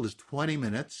 as little as 20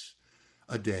 minutes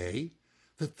a day,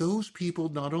 that those people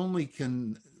not only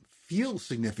can feel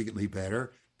significantly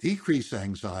better, decrease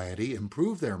anxiety,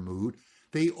 improve their mood,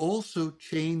 they also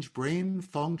change brain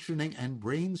functioning and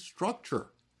brain structure.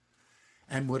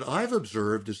 And what I've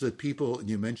observed is that people, and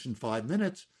you mentioned 5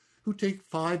 minutes, who take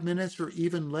 5 minutes or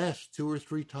even less 2 or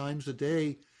 3 times a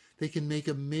day, they can make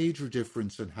a major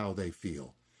difference in how they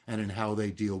feel and in how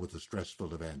they deal with the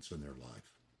stressful events in their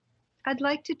life. I'd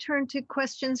like to turn to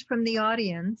questions from the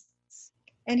audience.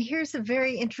 And here's a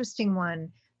very interesting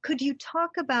one. Could you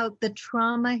talk about the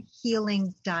trauma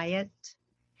healing diet?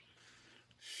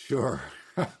 Sure.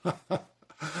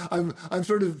 I'm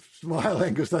sort of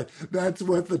smiling because that's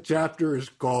what the chapter is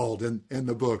called in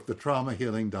the book, the trauma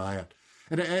healing diet.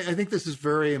 And I think this is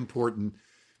very important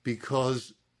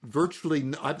because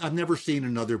virtually, I've never seen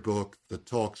another book that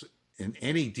talks in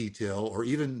any detail, or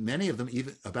even many of them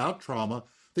even about trauma,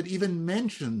 that even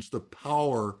mentions the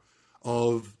power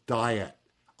of diet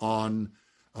on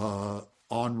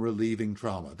relieving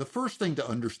trauma. The first thing to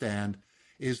understand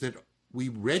is that we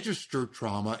register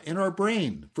trauma in our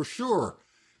brain, for sure.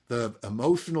 The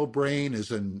emotional brain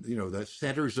is in, the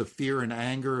centers of fear and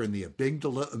anger, and the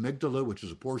amygdala, which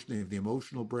is a portion of the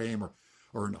emotional brain,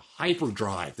 or in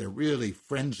hyperdrive. They're really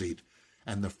frenzied.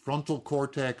 And the frontal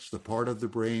cortex, the part of the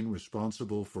brain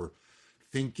responsible for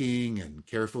thinking and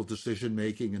careful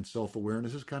decision-making and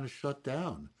self-awareness, is kind of shut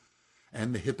down.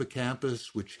 And the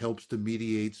hippocampus, which helps to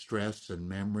mediate stress and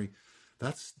memory,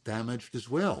 that's damaged as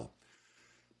well.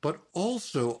 But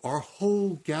also our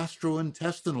whole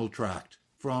gastrointestinal tract,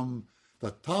 from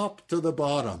the top to the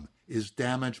bottom, is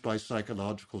damaged by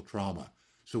psychological trauma.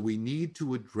 So we need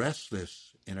to address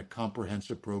this in a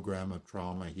comprehensive program of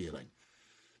trauma healing.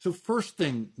 So first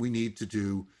thing we need to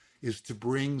do is to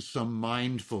bring some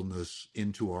mindfulness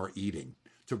into our eating,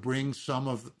 to bring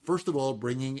first of all,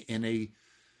 bringing in a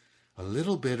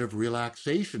little bit of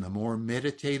relaxation, a more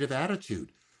meditative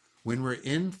attitude. When we're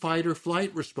in fight or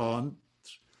flight response,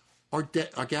 our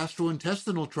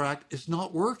gastrointestinal tract is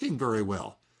not working very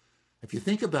well. If you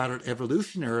think about it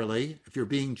evolutionarily, if you're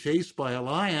being chased by a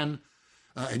lion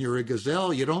and you're a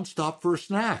gazelle, you don't stop for a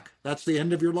snack. That's the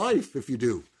end of your life if you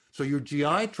do. So your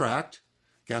GI tract,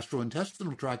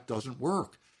 gastrointestinal tract, doesn't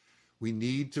work. We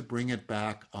need to bring it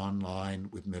back online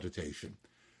with meditation.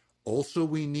 Also,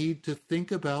 we need to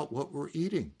think about what we're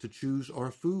eating, to choose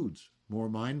our foods more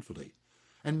mindfully.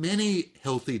 And many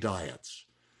healthy diets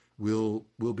will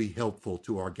be helpful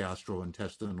to our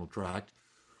gastrointestinal tract,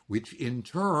 which in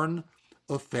turn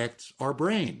affects our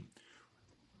brain.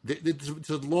 it's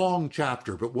a long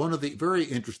chapter, but one of the very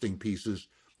interesting pieces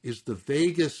is the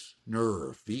vagus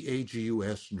nerve,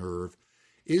 VAGUS nerve,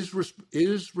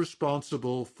 is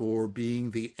responsible for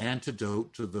being the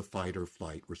antidote to the fight or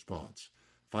flight response.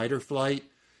 Fight or flight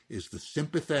is the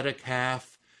sympathetic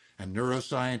half, and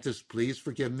neuroscientists, please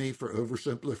forgive me for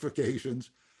oversimplifications.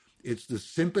 It's the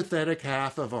sympathetic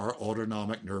half of our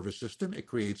autonomic nervous system. It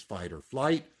creates fight or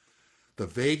flight. The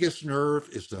vagus nerve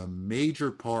is a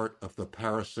major part of the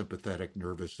parasympathetic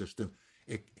nervous system.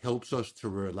 It helps us to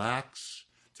relax,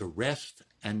 to rest,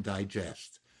 and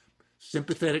digest.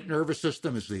 Sympathetic nervous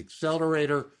system is the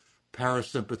accelerator.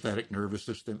 Parasympathetic nervous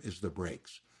system is the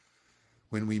brakes.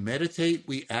 When we meditate,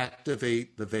 we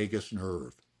activate the vagus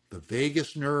nerve. The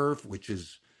vagus nerve, which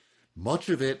is much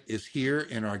of it is here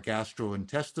in our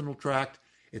gastrointestinal tract.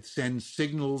 It sends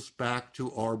signals back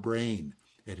to our brain.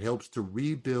 It helps to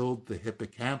rebuild the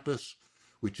hippocampus,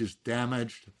 which is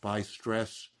damaged by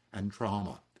stress and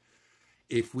trauma.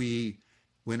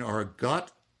 When our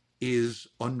gut is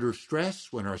under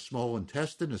stress, when our small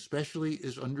intestine especially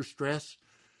is under stress,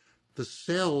 the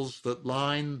cells that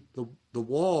line the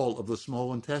wall of the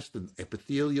small intestine,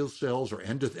 epithelial cells or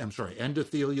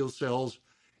endothelial cells,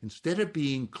 instead of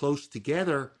being close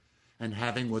together and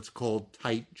having what's called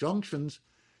tight junctions,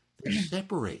 they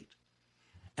separate.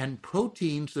 And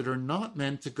proteins that are not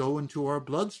meant to go into our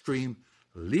bloodstream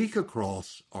leak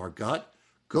across our gut,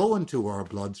 go into our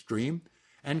bloodstream,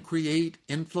 and create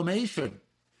inflammation.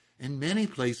 In many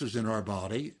places in our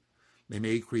body, they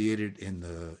may create it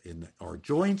in our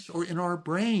joints or in our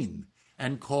brain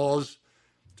and cause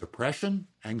depression,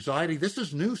 anxiety. This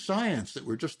is new science that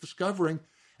we're just discovering,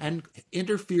 and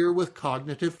interfere with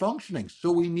cognitive functioning.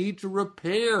 So we need to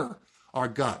repair our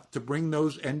gut to bring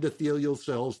those endothelial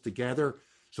cells together.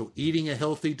 So eating a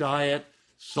healthy diet,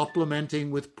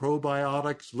 supplementing with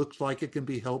probiotics looks like it can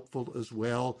be helpful as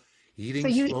well.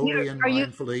 Eating slowly and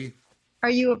mindfully. Are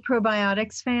you a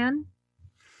probiotics fan?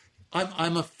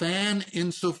 I'm a fan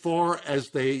insofar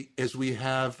as we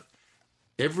have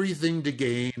everything to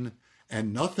gain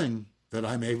and nothing that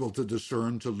I'm able to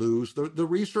discern to lose. The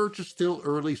research is still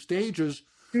early stages,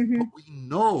 but we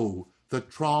know that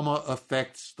trauma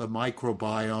affects the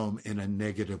microbiome in a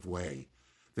negative way,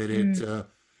 that it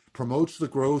promotes the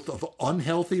growth of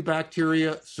unhealthy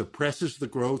bacteria, suppresses the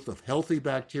growth of healthy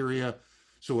bacteria.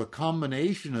 So a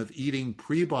combination of eating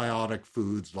prebiotic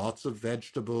foods, lots of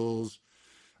vegetables,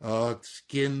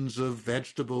 skins of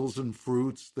vegetables and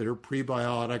fruits that are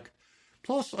prebiotic,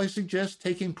 plus I suggest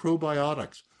taking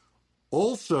probiotics.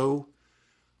 Also,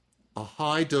 a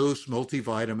high-dose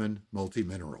multivitamin,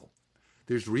 multimineral.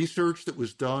 There's research that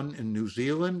was done in New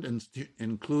Zealand,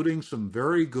 including some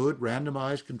very good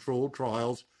randomized controlled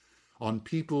trials on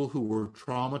people who were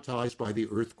traumatized by the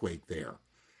earthquake there.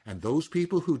 And those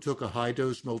people who took a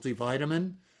high-dose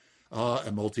multivitamin,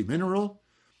 a multimineral,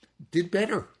 did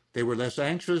better. They were less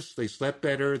anxious, they slept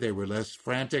better, they were less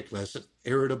frantic, less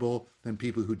irritable than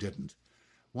people who didn't.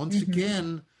 Once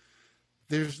again,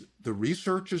 the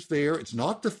research is there. It's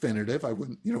not definitive. I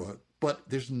wouldn't, but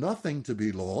there's nothing to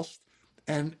be lost,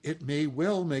 and it may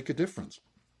well make a difference.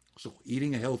 So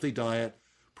eating a healthy diet,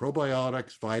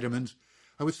 probiotics, vitamins.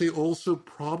 I would say also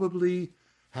probably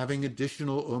having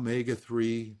additional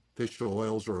omega-3 fish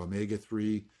oils or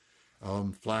omega-3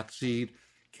 flaxseed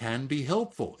can be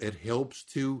helpful. It helps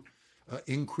to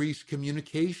increase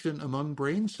communication among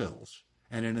brain cells,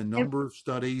 and in a number of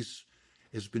studies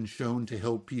has been shown to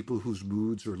help people whose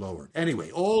moods are lowered. Anyway,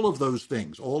 all of those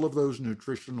things, all of those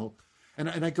nutritional, and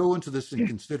I go into this in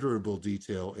considerable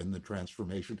detail in the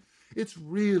transformation. It's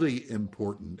really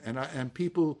important, and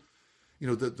people,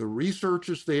 the research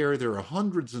is there. There are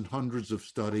hundreds and hundreds of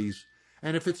studies,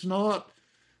 and if it's not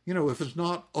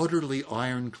utterly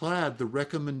ironclad, the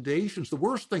recommendations, the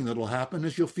worst thing that'll happen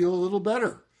is you'll feel a little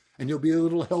better, and you'll be a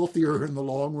little healthier in the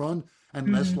long run,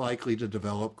 and less likely to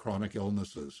develop chronic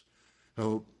illnesses.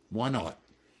 So why not?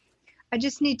 I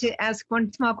just need to ask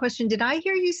one small question. Did I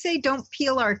hear you say don't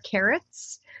peel our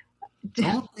carrots?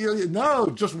 Don't peel. No,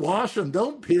 just wash them.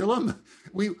 Don't peel them.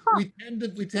 We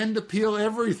tend to peel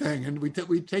everything, and we're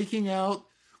taking out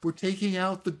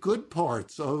the good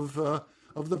parts of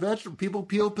the vegetable. People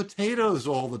peel potatoes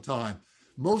all the time.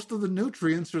 Most of the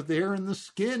nutrients are there in the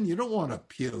skin. You don't want to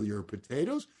peel your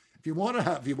potatoes. If you want to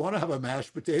have a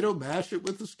mashed potato, mash it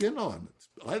with the skin on.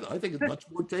 I think it's much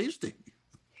more tasty.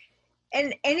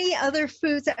 And any other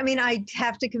foods? I mean, I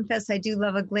have to confess, I do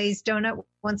love a glazed donut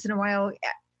once in a while.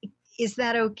 Is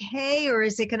that okay, or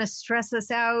is it going to stress us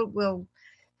out?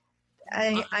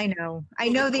 I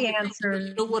know the answer.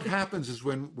 You know what happens is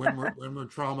when we're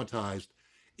traumatized,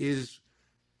 is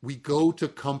we go to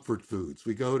comfort foods.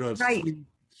 We go to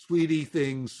sweetie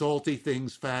things, salty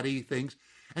things, fatty things.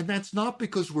 And that's not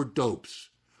because we're dopes.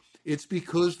 It's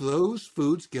because those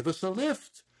foods give us a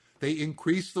lift. They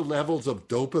increase the levels of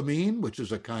dopamine, which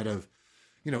is a kind of,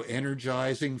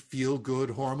 energizing,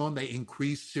 feel-good hormone. They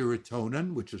increase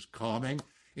serotonin, which is calming,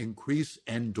 increase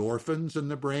endorphins in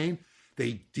the brain.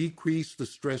 They decrease the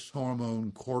stress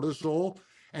hormone cortisol,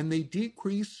 and they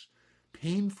decrease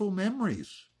painful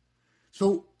memories.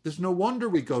 So there's no wonder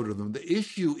we go to them. The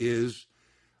issue is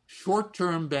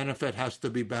short-term benefit has to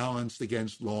be balanced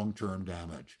against long-term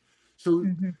damage. So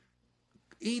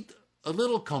eat a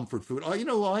little comfort food. I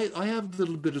have a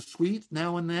little bit of sweet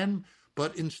now and then,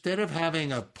 but instead of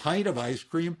having a pint of ice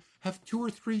cream, have 2 or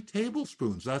 3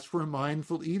 tablespoons. That's where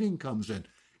mindful eating comes in.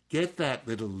 Get that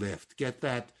little lift. Get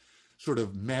that sort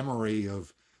of memory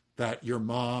of that your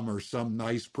mom or some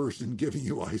nice person giving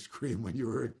you ice cream when you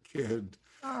were a kid.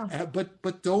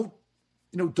 But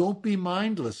don't be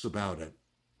mindless about it.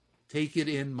 Take it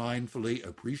in mindfully,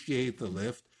 appreciate the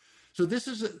lift. So this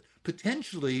is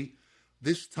potentially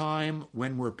this time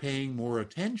when we're paying more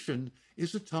attention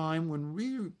is a time when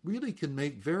we really can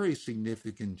make very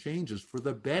significant changes for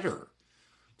the better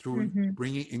through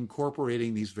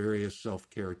incorporating these various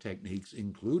self-care techniques,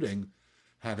 including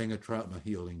having a trauma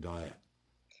healing diet.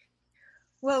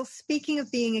 Well, speaking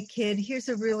of being a kid, here's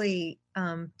a really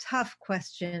tough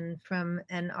question from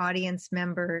an audience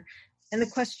member. And the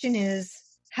question is,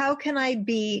 how can I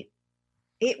be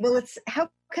it? Well, it's how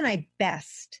can I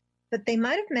best? But they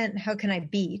might have meant how can I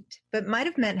beat, but might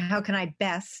have meant how can I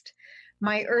best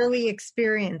my early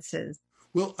experiences.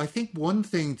 Well, I think one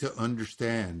thing to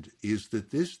understand is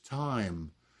that this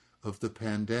time of the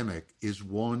pandemic is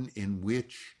one in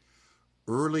which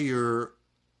earlier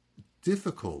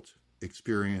difficult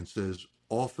experiences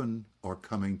often are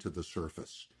coming to the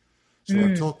surface. So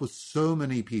I've talked with so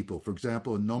many people, for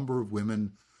example, a number of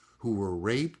women who were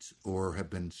raped or have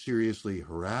been seriously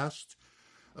harassed,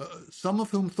 some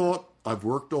of whom thought, I've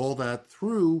worked all that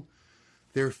through.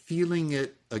 They're feeling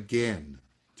it again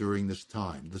during this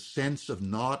time, the sense of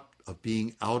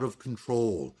being out of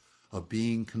control, of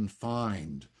being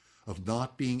confined, of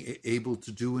not being able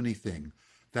to do anything.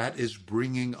 That is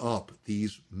bringing up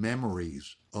these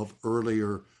memories of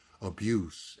earlier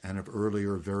abuse and of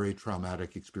earlier very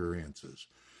traumatic experiences.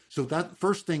 So that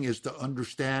first thing is to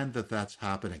understand that that's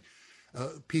happening.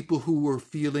 People who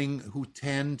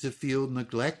tend to feel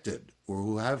neglected or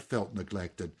who have felt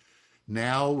neglected,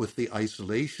 now with the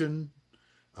isolation,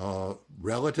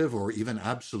 relative or even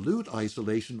absolute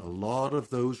isolation, a lot of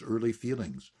those early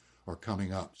feelings are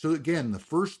coming up. So again, the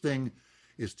first thing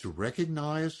is to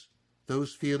recognize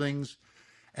those feelings,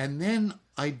 and then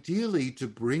ideally to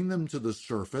bring them to the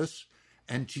surface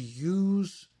and to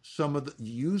use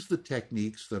the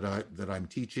techniques that I'm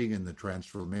teaching in the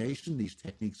transformation, these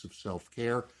techniques of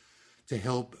self-care, to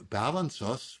help balance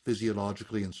us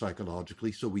physiologically and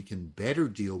psychologically so we can better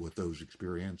deal with those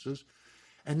experiences,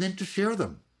 and then to share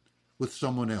them with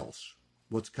someone else,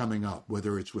 what's coming up,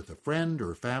 whether it's with a friend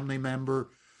or a family member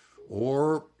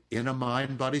or in a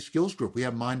mind-body skills group. We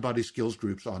have mind-body skills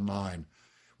groups online.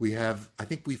 I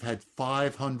think we've had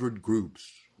 500 groups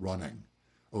running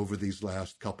over these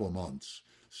last couple of months.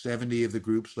 70 of the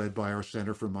groups led by our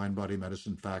Center for Mind-Body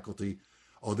Medicine faculty,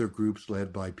 other groups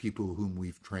led by people whom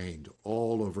we've trained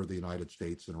all over the United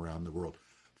States and around the world.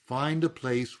 Find a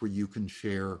place where you can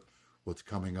share what's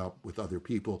coming up with other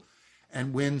people.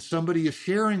 And when somebody is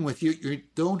sharing with you, you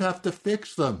don't have to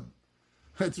fix them.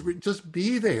 Just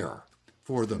be there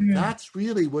for them. Yeah.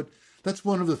 That's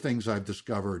one of the things I've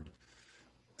discovered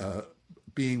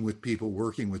being with people,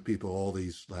 working with people all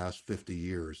these last 50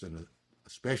 years, and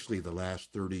especially the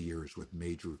last 30 years with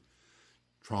major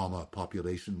trauma,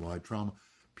 population-wide trauma.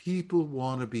 People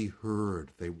want to be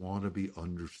heard. They want to be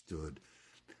understood.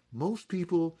 Most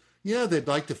people, they'd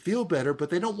like to feel better, but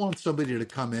they don't want somebody to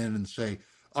come in and say,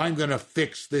 I'm going to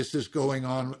fix this is going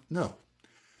on. No.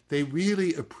 They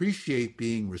really appreciate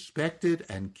being respected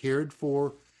and cared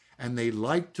for, and they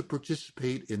like to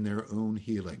participate in their own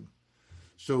healing.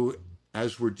 So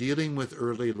as we're dealing with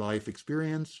early life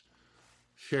experience,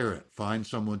 share it. Find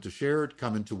someone to share it.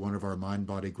 Come into one of our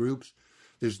mind-body groups.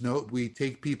 We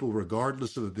take people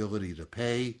regardless of ability to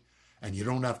pay, and you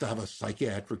don't have to have a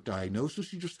psychiatric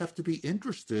diagnosis. You just have to be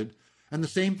interested. And the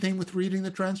same thing with reading the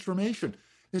transformation.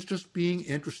 It's just being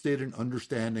interested in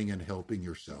understanding and helping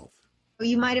yourself.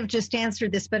 You might have just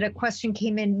answered this, but a question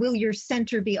came in. Will your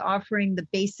center be offering the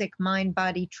basic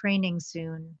mind-body training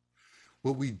soon?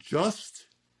 Well, we just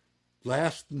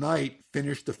last night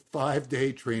finished a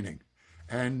 5-day training.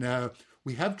 And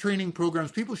we have training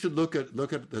programs. People should look at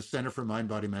the Center for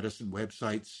Mind-Body Medicine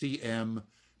website,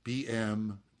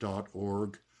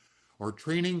 cmbm.org. Our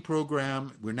training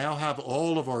program, we now have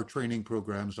all of our training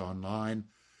programs online.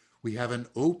 We have an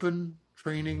open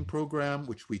training program,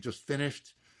 which we just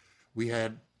finished. We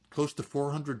had close to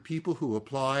 400 people who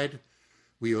applied.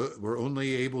 We were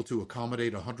only able to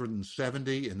accommodate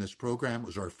 170 in this program. It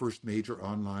was our first major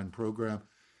online program.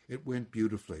 It went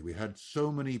beautifully. We had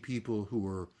so many people who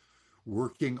were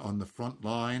working on the front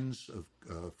lines of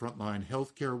frontline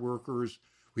healthcare workers.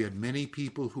 We had many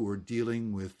people who were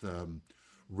dealing with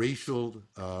racial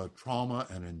trauma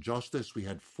and injustice. We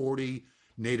had 40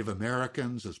 Native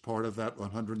Americans as part of that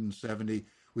 170.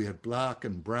 We had black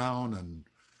and brown and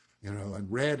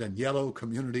red and yellow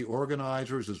community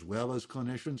organizers as well as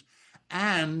clinicians.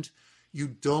 And you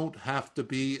don't have to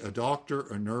be a doctor,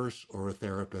 a nurse, or a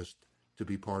therapist to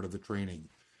be part of the training.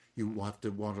 You have to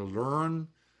want to learn.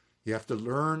 You have to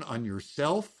learn on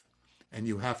yourself, and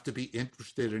you have to be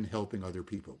interested in helping other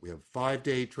people. We have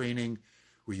 5-day training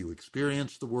where you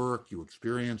experience the work, you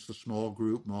experience the small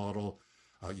group model,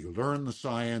 you learn the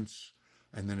science,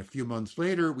 and then a few months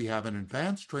later, we have an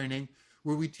advanced training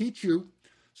where we teach you.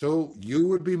 So you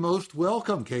would be most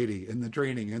welcome, Katie, in the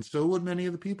training, and so would many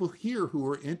of the people here who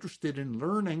are interested in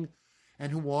learning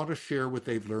and who want to share what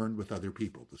they've learned with other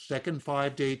people. The second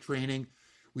 5-day training,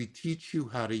 we teach you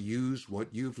how to use what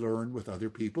you've learned with other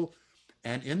people.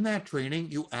 And in that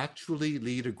training, you actually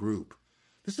lead a group.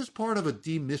 This is part of a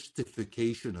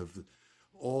demystification of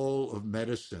all of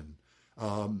medicine.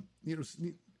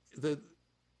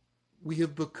 We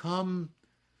have become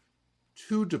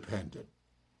too dependent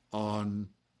on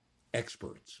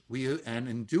experts. And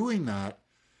in doing that,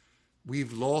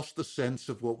 we've lost the sense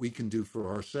of what we can do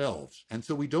for ourselves. And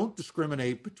so we don't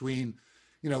discriminate between,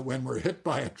 when we're hit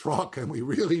by a truck and we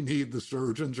really need the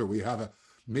surgeons, or we have a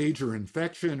major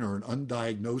infection or an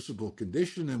undiagnosable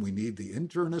condition and we need the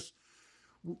internist.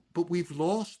 But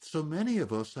so many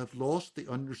of us have lost the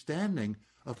understanding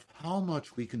of how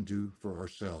much we can do for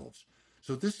ourselves.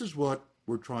 So this is what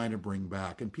we're trying to bring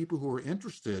back. And people who are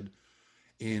interested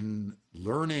in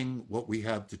learning what we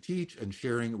have to teach and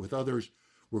sharing it with others,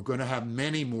 we're going to have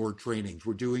many more trainings.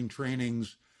 We're doing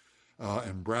trainings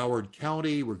in Broward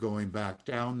County. We're going back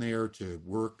down there to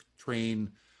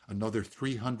train another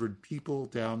 300 people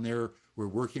down there. We're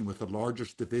working with the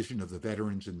largest division of the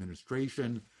Veterans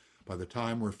Administration. By the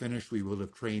time we're finished, we will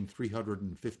have trained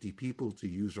 350 people to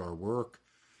use our work.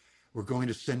 We're going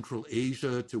to Central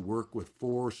Asia to work with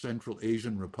 4 Central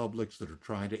Asian republics that are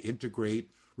trying to integrate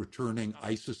returning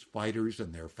ISIS fighters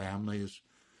and their families.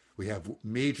 We have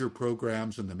major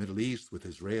programs in the Middle East with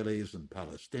Israelis and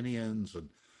Palestinians, and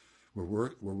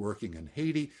we're working in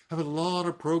Haiti. Have a lot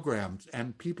of programs,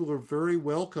 and people are very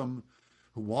welcome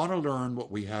who want to learn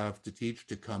what we have to teach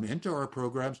to come into our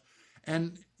programs.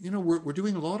 And, we're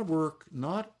doing a lot of work,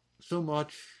 not so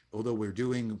much, although we're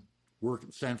doing work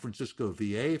at San Francisco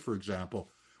VA, for example.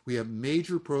 We have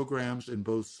major programs in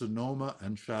both Sonoma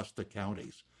and Shasta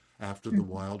counties after the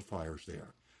wildfires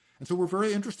there. And so we're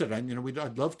very interested. And,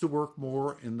 I'd love to work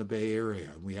more in the Bay Area.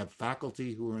 And we have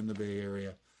faculty who are in the Bay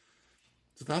Area.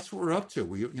 So that's what we're up to.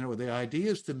 The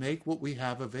idea is to make what we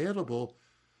have available,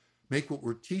 make what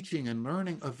we're teaching and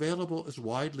learning available as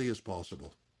widely as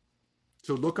possible.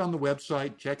 So look on the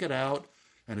website, check it out.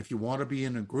 And if you want to be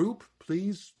in a group,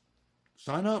 please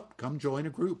sign up, come join a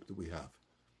group that we have.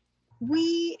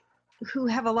 We who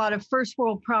have a lot of first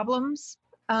world problems,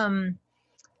 I'm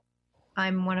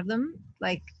one of them.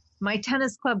 Like my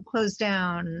tennis club closed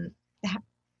down.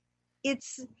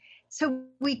 So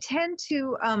we tend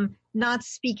to not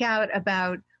speak out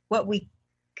about what we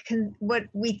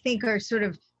think are sort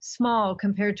of small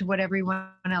compared to what everyone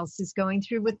else is going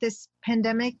through with this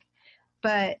pandemic.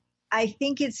 But I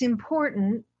think it's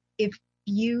important, if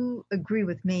you agree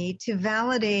with me, to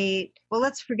validate, well,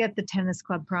 let's forget the tennis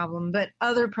club problem, but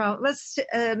other problems,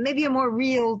 maybe a more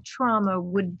real trauma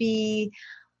would be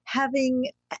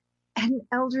having an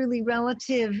elderly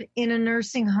relative in a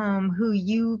nursing home who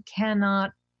you cannot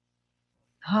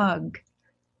hug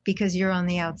because you're on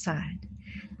the outside.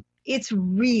 It's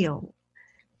real,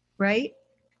 right?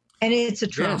 And it's a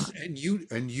trauma.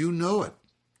 Yes, and you know it.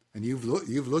 And you've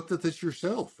looked at this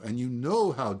yourself, and you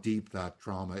know how deep that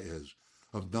trauma is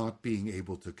of not being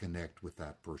able to connect with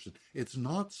that person. It's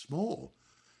not small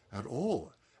at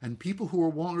all. And people who are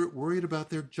worried about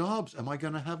their jobs, am I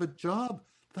going to have a job?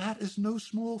 That is no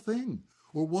small thing.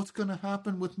 Or what's going to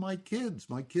happen with my kids?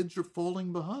 My kids are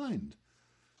falling behind.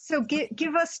 So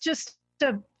give us just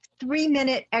a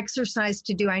 3-minute exercise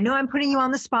to do. I know I'm putting you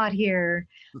on the spot here,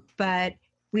 but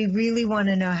we really want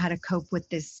to know how to cope with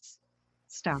this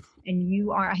stuff. And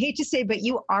you are, I hate to say, but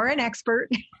you are an expert.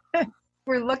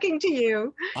 We're looking to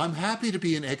you. I'm happy to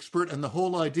be an expert, and the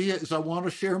whole idea is I want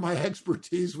to share my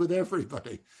expertise with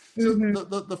everybody. So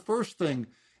Mm-hmm. the first thing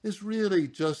is really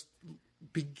just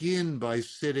begin by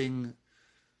sitting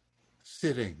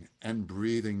and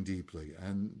breathing deeply.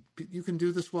 And you can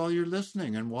do this while you're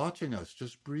listening and watching us.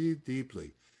 Just breathe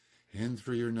deeply. In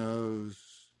through your nose,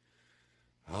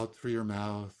 out through your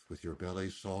mouth with your belly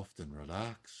soft and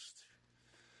relaxed.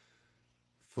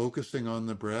 Focusing on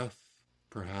the breath,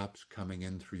 perhaps coming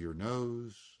in through your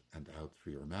nose and out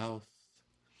through your mouth.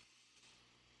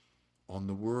 On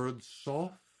the word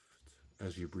soft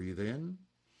as you breathe in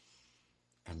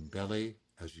and belly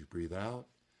as you breathe out.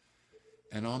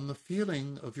 And on the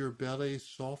feeling of your belly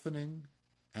softening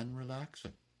and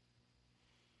relaxing.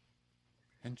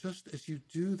 And just as you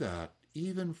do that,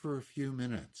 even for a few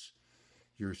minutes,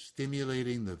 you're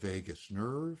stimulating the vagus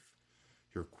nerve,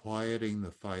 you're quieting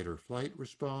the fight or flight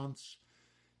response,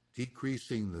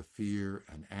 decreasing the fear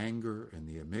and anger in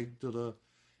the amygdala,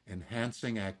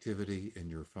 enhancing activity in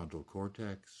your frontal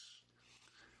cortex.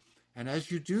 And as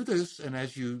you do this,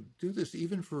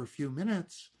 even for a few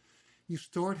minutes, you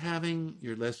start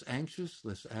you're less anxious,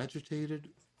 less agitated.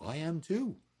 I am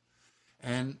too.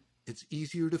 And it's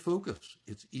easier to focus.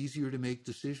 It's easier to make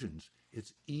decisions.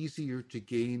 It's easier to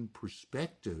gain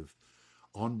perspective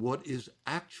on what is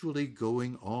actually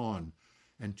going on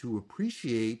and to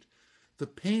appreciate the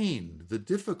pain, the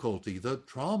difficulty, the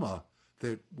trauma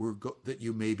that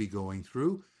you may be going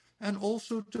through, and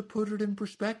also to put it in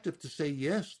perspective, to say,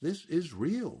 yes, this is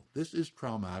real, this is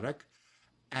traumatic,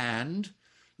 and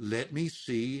let me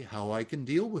see how I can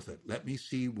deal with it. Let me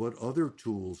see what other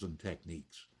tools and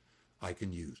techniques I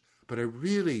can use. But I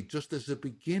really, just as a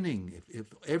beginning,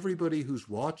 if everybody who's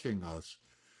watching us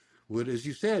would, as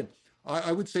you said,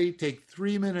 I would say take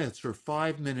 3 minutes or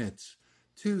 5 minutes,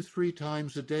 2-3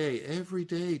 times a day, every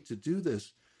day to do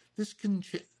this. This can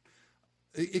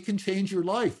it can change your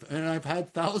life. And I've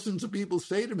had thousands of people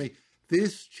say to me,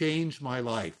 this changed my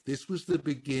life. This was the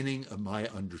beginning of my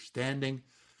understanding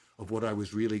of what I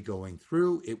was really going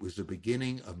through. It was the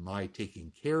beginning of my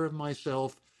taking care of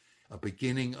myself, a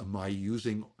beginning of my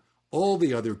using all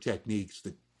the other techniques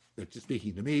that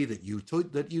speaking to me, that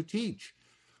you teach.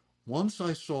 Once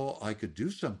I saw I could do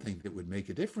something that would make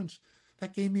a difference,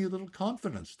 that gave me a little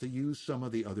confidence to use some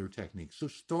of the other techniques. So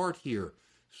start here.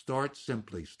 Start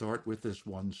simply. Start with this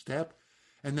one step.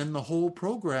 And then the whole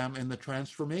program and the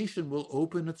transformation will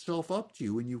open itself up to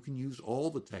you, and you can use all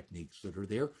the techniques that are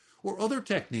there or other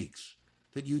techniques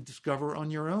that you discover on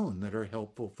your own that are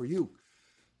helpful for you.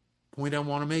 Point I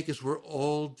want to make is we're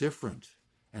all different,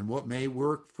 and what may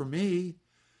work for me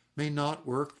may not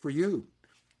work for you.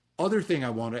 Other thing I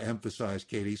want to emphasize,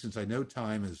 Katie, since I know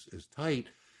time is tight,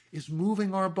 is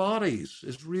moving our bodies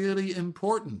is really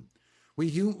important.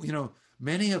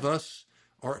 Many of us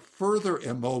are further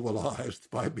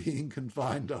immobilized by being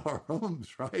confined to our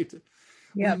homes, right?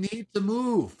 Yep. We need to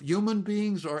move. Human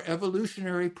beings, our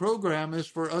evolutionary program is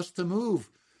for us to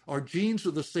move. Our genes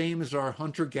are the same as our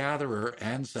hunter-gatherer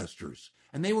ancestors,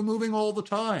 and they were moving all the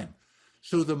time.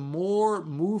 So the more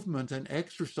movement and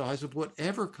exercise of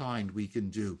whatever kind we can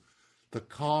do, the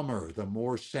calmer, the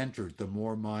more centered, the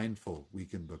more mindful we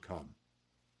can become.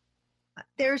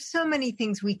 There are so many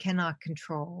things we cannot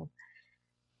control.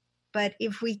 But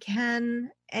if we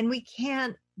can, and we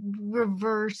can't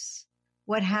reverse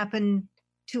what happened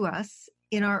to us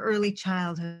in our early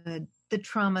childhood, the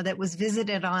trauma that was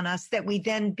visited on us, that we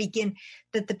then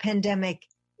that the pandemic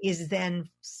is then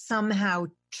somehow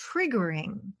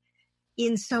triggering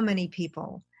in so many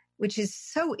people, which is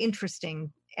so interesting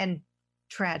and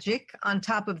tragic on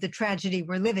top of the tragedy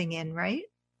we're living in, right?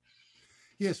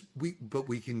 Yes, but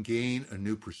we can gain a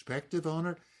new perspective on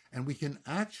it, and we can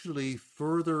actually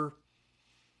further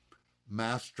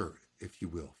master, if you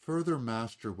will,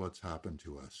 what's happened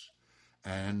to us.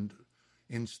 And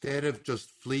instead of just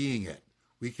fleeing it,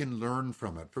 we can learn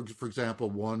from it. For example,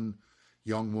 one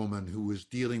young woman who was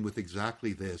dealing with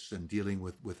exactly this and dealing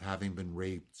with having been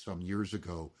raped some years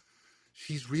ago,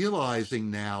 she's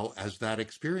realizing now, as that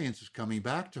experience is coming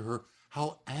back to her,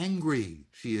 how angry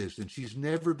she is, and she's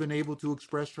never been able to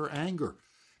express her anger.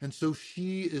 And so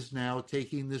she is now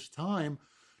taking this time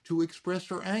to express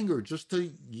her anger, just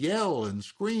to yell and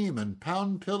scream and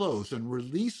pound pillows and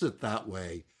release it that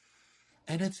way.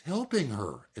 And it's helping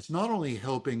her. It's not only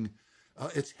helping,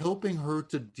 it's helping her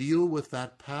to deal with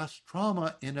that past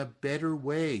trauma in a better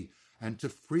way and to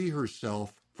free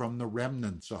herself from the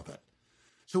remnants of it.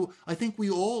 So I think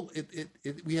we all,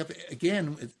 we have,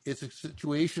 again, it's a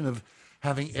situation of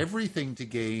having everything to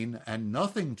gain and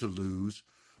nothing to lose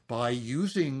by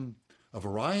using a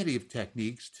variety of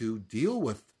techniques to deal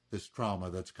with this trauma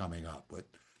that's coming up,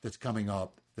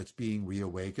 that's being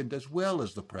reawakened, as well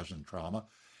as the present trauma.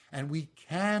 And we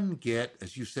can get,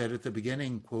 as you said at the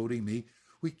beginning, quoting me,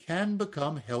 we can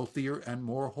become healthier and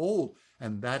more whole.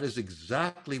 And that is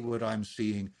exactly what I'm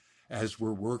seeing as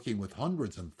we're working with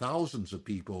hundreds and thousands of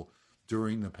people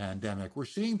during the pandemic. We're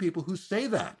seeing people who say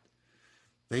that.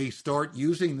 They start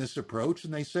using this approach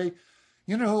and they say,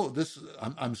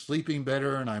 I'm sleeping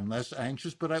better and I'm less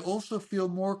anxious, but I also feel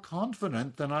more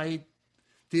confident than I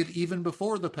did even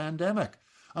before the pandemic.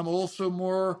 I'm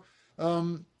also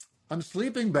I'm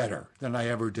sleeping better than I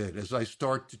ever did as I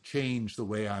start to change the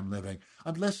way I'm living.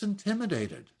 I'm less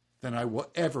intimidated than I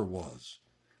ever was,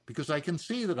 because I can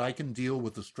see that I can deal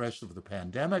with the stress of the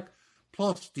pandemic,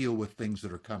 plus deal with things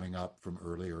that are coming up from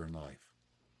earlier in life.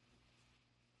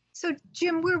 So,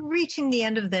 Jim, we're reaching the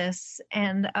end of this,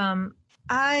 and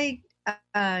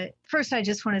first I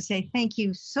just want to say thank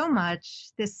you so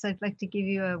much. I'd like to give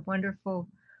you a wonderful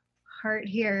heart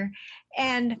here.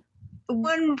 And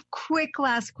one quick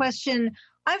last question.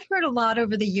 I've heard a lot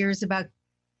over the years about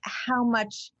how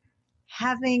much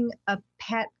having a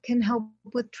pet can help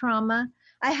with trauma.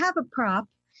 I have a prop.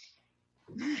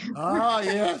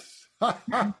 Yes.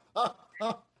 I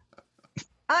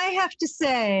have to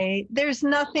say, there's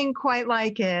nothing quite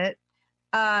like it.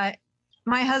 My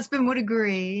husband would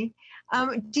agree.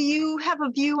 Do you have a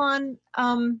view on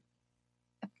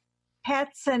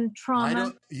pets and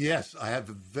trauma? Yes, I have.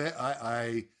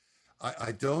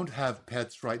 I don't have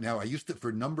pets right now. I used to, for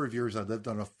a number of years, I lived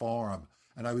on a farm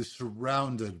and I was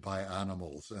surrounded by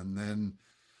animals. And then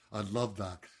I love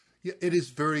that. Yeah, it is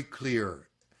very clear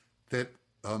that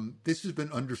this has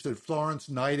been understood. Florence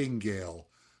Nightingale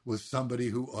was somebody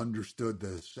who understood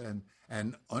this and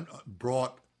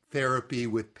brought therapy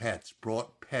with pets,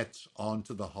 brought pets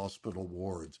onto the hospital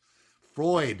wards.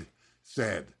 Freud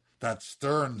said, that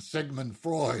stern Sigmund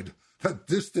Freud, that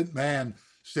distant man,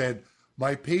 said,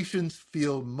 my patients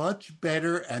feel much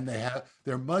better and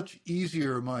they're much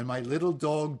easier. My little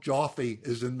dog Joffy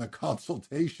is in the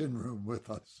consultation room with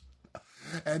us.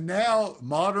 And now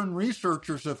modern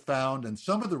researchers have found, and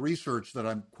some of the research that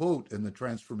I quote in the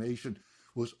Transformation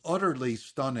was utterly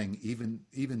stunning,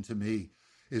 even to me,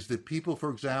 is that people,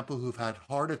 for example, who've had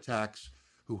heart attacks,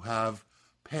 who have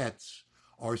pets,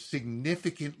 are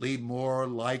significantly more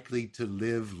likely to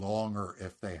live longer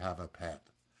if they have a pet.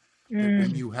 That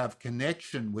when you have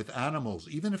connection with animals,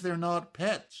 even if they're not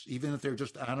pets, even if they're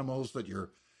just animals that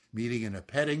you're meeting in a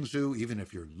petting zoo, even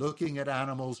if you're looking at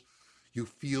animals, you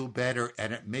feel better,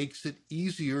 and it makes it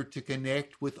easier to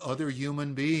connect with other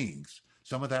human beings.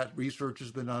 Some of that research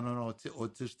has been done on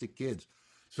autistic kids.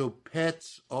 So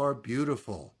pets are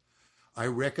beautiful. I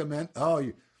recommend,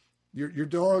 your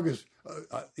dog is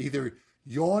either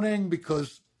yawning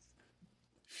because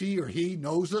she or he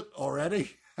knows it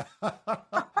already.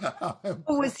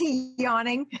 Was he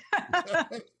yawning?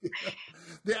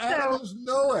 The animals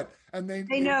know it, and they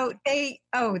know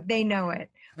it.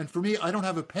 And for me, I don't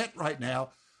have a pet right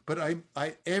now, but I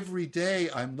every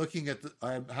day I'm looking at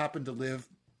I happen to live,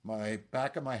 my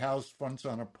back of my house fronts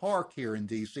on a park here in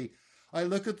DC. I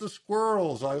look at the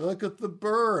squirrels, I look at the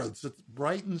birds. It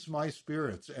brightens my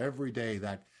spirits every day,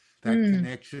 that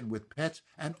connection with pets.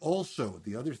 And also,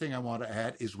 the other thing I want to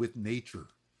add is with nature.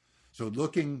 So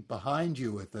looking behind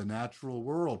you at the natural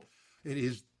world, it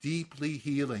is deeply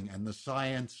healing, and the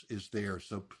science is there.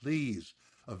 So please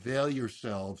avail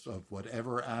yourselves of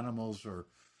whatever animals are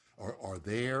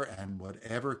there, and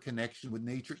whatever connection with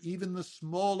nature, even the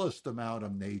smallest amount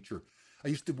of nature.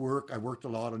 I worked a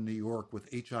lot in New York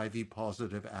with HIV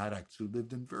positive addicts who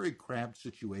lived in very cramped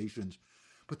situations,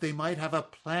 but they might have a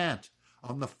plant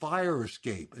on the fire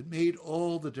escape. It made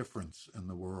all the difference in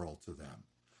the world to them.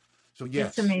 So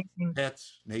yes,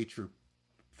 pets, nature,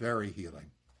 very healing.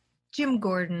 Jim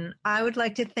Gordon, I would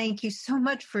like to thank you so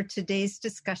much for today's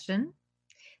discussion.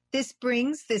 This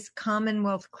brings this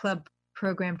Commonwealth Club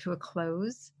program to a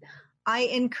close. I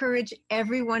encourage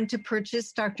everyone to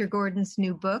purchase Dr. Gordon's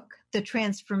new book, The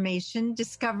Transformation: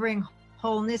 Discovering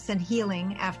Wholeness and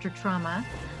Healing After Trauma.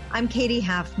 I'm Katie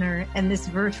Hafner, and this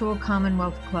virtual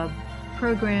Commonwealth Club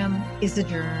program is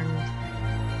adjourned.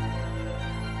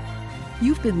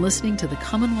 You've been listening to the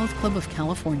Commonwealth Club of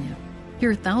California.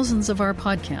 Hear thousands of our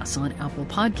podcasts on Apple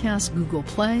Podcasts, Google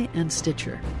Play, and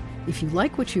Stitcher. If you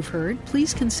like what you've heard,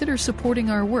 please consider supporting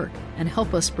our work and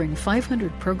help us bring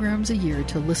 500 programs a year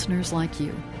to listeners like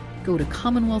you. Go to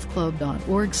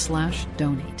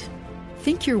commonwealthclub.org/donate.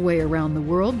 Think your way around the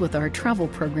world with our travel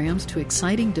programs to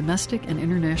exciting domestic and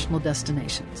international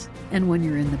destinations. And when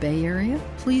you're in the Bay Area,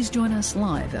 please join us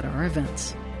live at our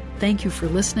events. Thank you for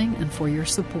listening and for your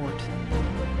support.